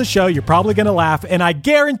listen to the show, you're probably going to laugh, and I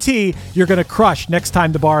guarantee you're going to crush next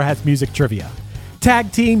time the bar has music trivia.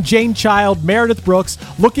 Tag Team, Jane Child, Meredith Brooks,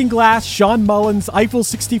 Looking Glass, Sean Mullins, Eiffel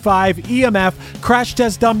 65, EMF, Crash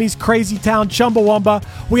Test Dummies, Crazy Town, Chumbawamba.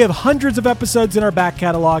 We have hundreds of episodes in our back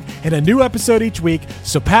catalog and a new episode each week,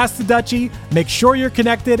 so pass the Dutchie, make sure you're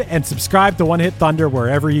connected, and subscribe to One Hit Thunder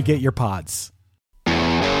wherever you get your pods.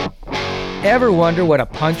 Ever wonder what a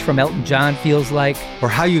punch from Elton John feels like? Or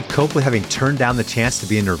how you'd cope with having turned down the chance to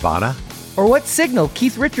be in Nirvana? Or what signal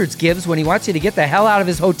Keith Richards gives when he wants you to get the hell out of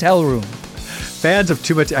his hotel room? Fans of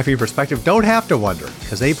Too Much Effing Perspective don't have to wonder,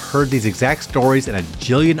 because they've heard these exact stories and a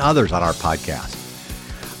jillion others on our podcast.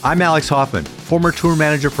 I'm Alex Hoffman, former tour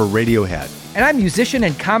manager for Radiohead. And I'm musician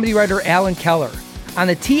and comedy writer Alan Keller. On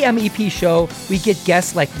the TMEP show, we get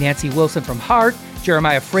guests like Nancy Wilson from Heart,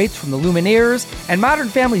 Jeremiah Freites from the Lumineers, and Modern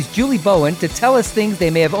Family's Julie Bowen to tell us things they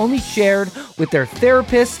may have only shared with their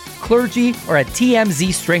therapist, clergy, or a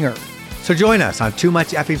TMZ stringer. So join us on Too Much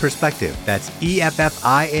Effing Perspective. That's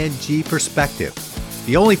EFFING Perspective.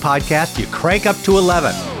 The only podcast you crank up to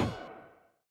 11.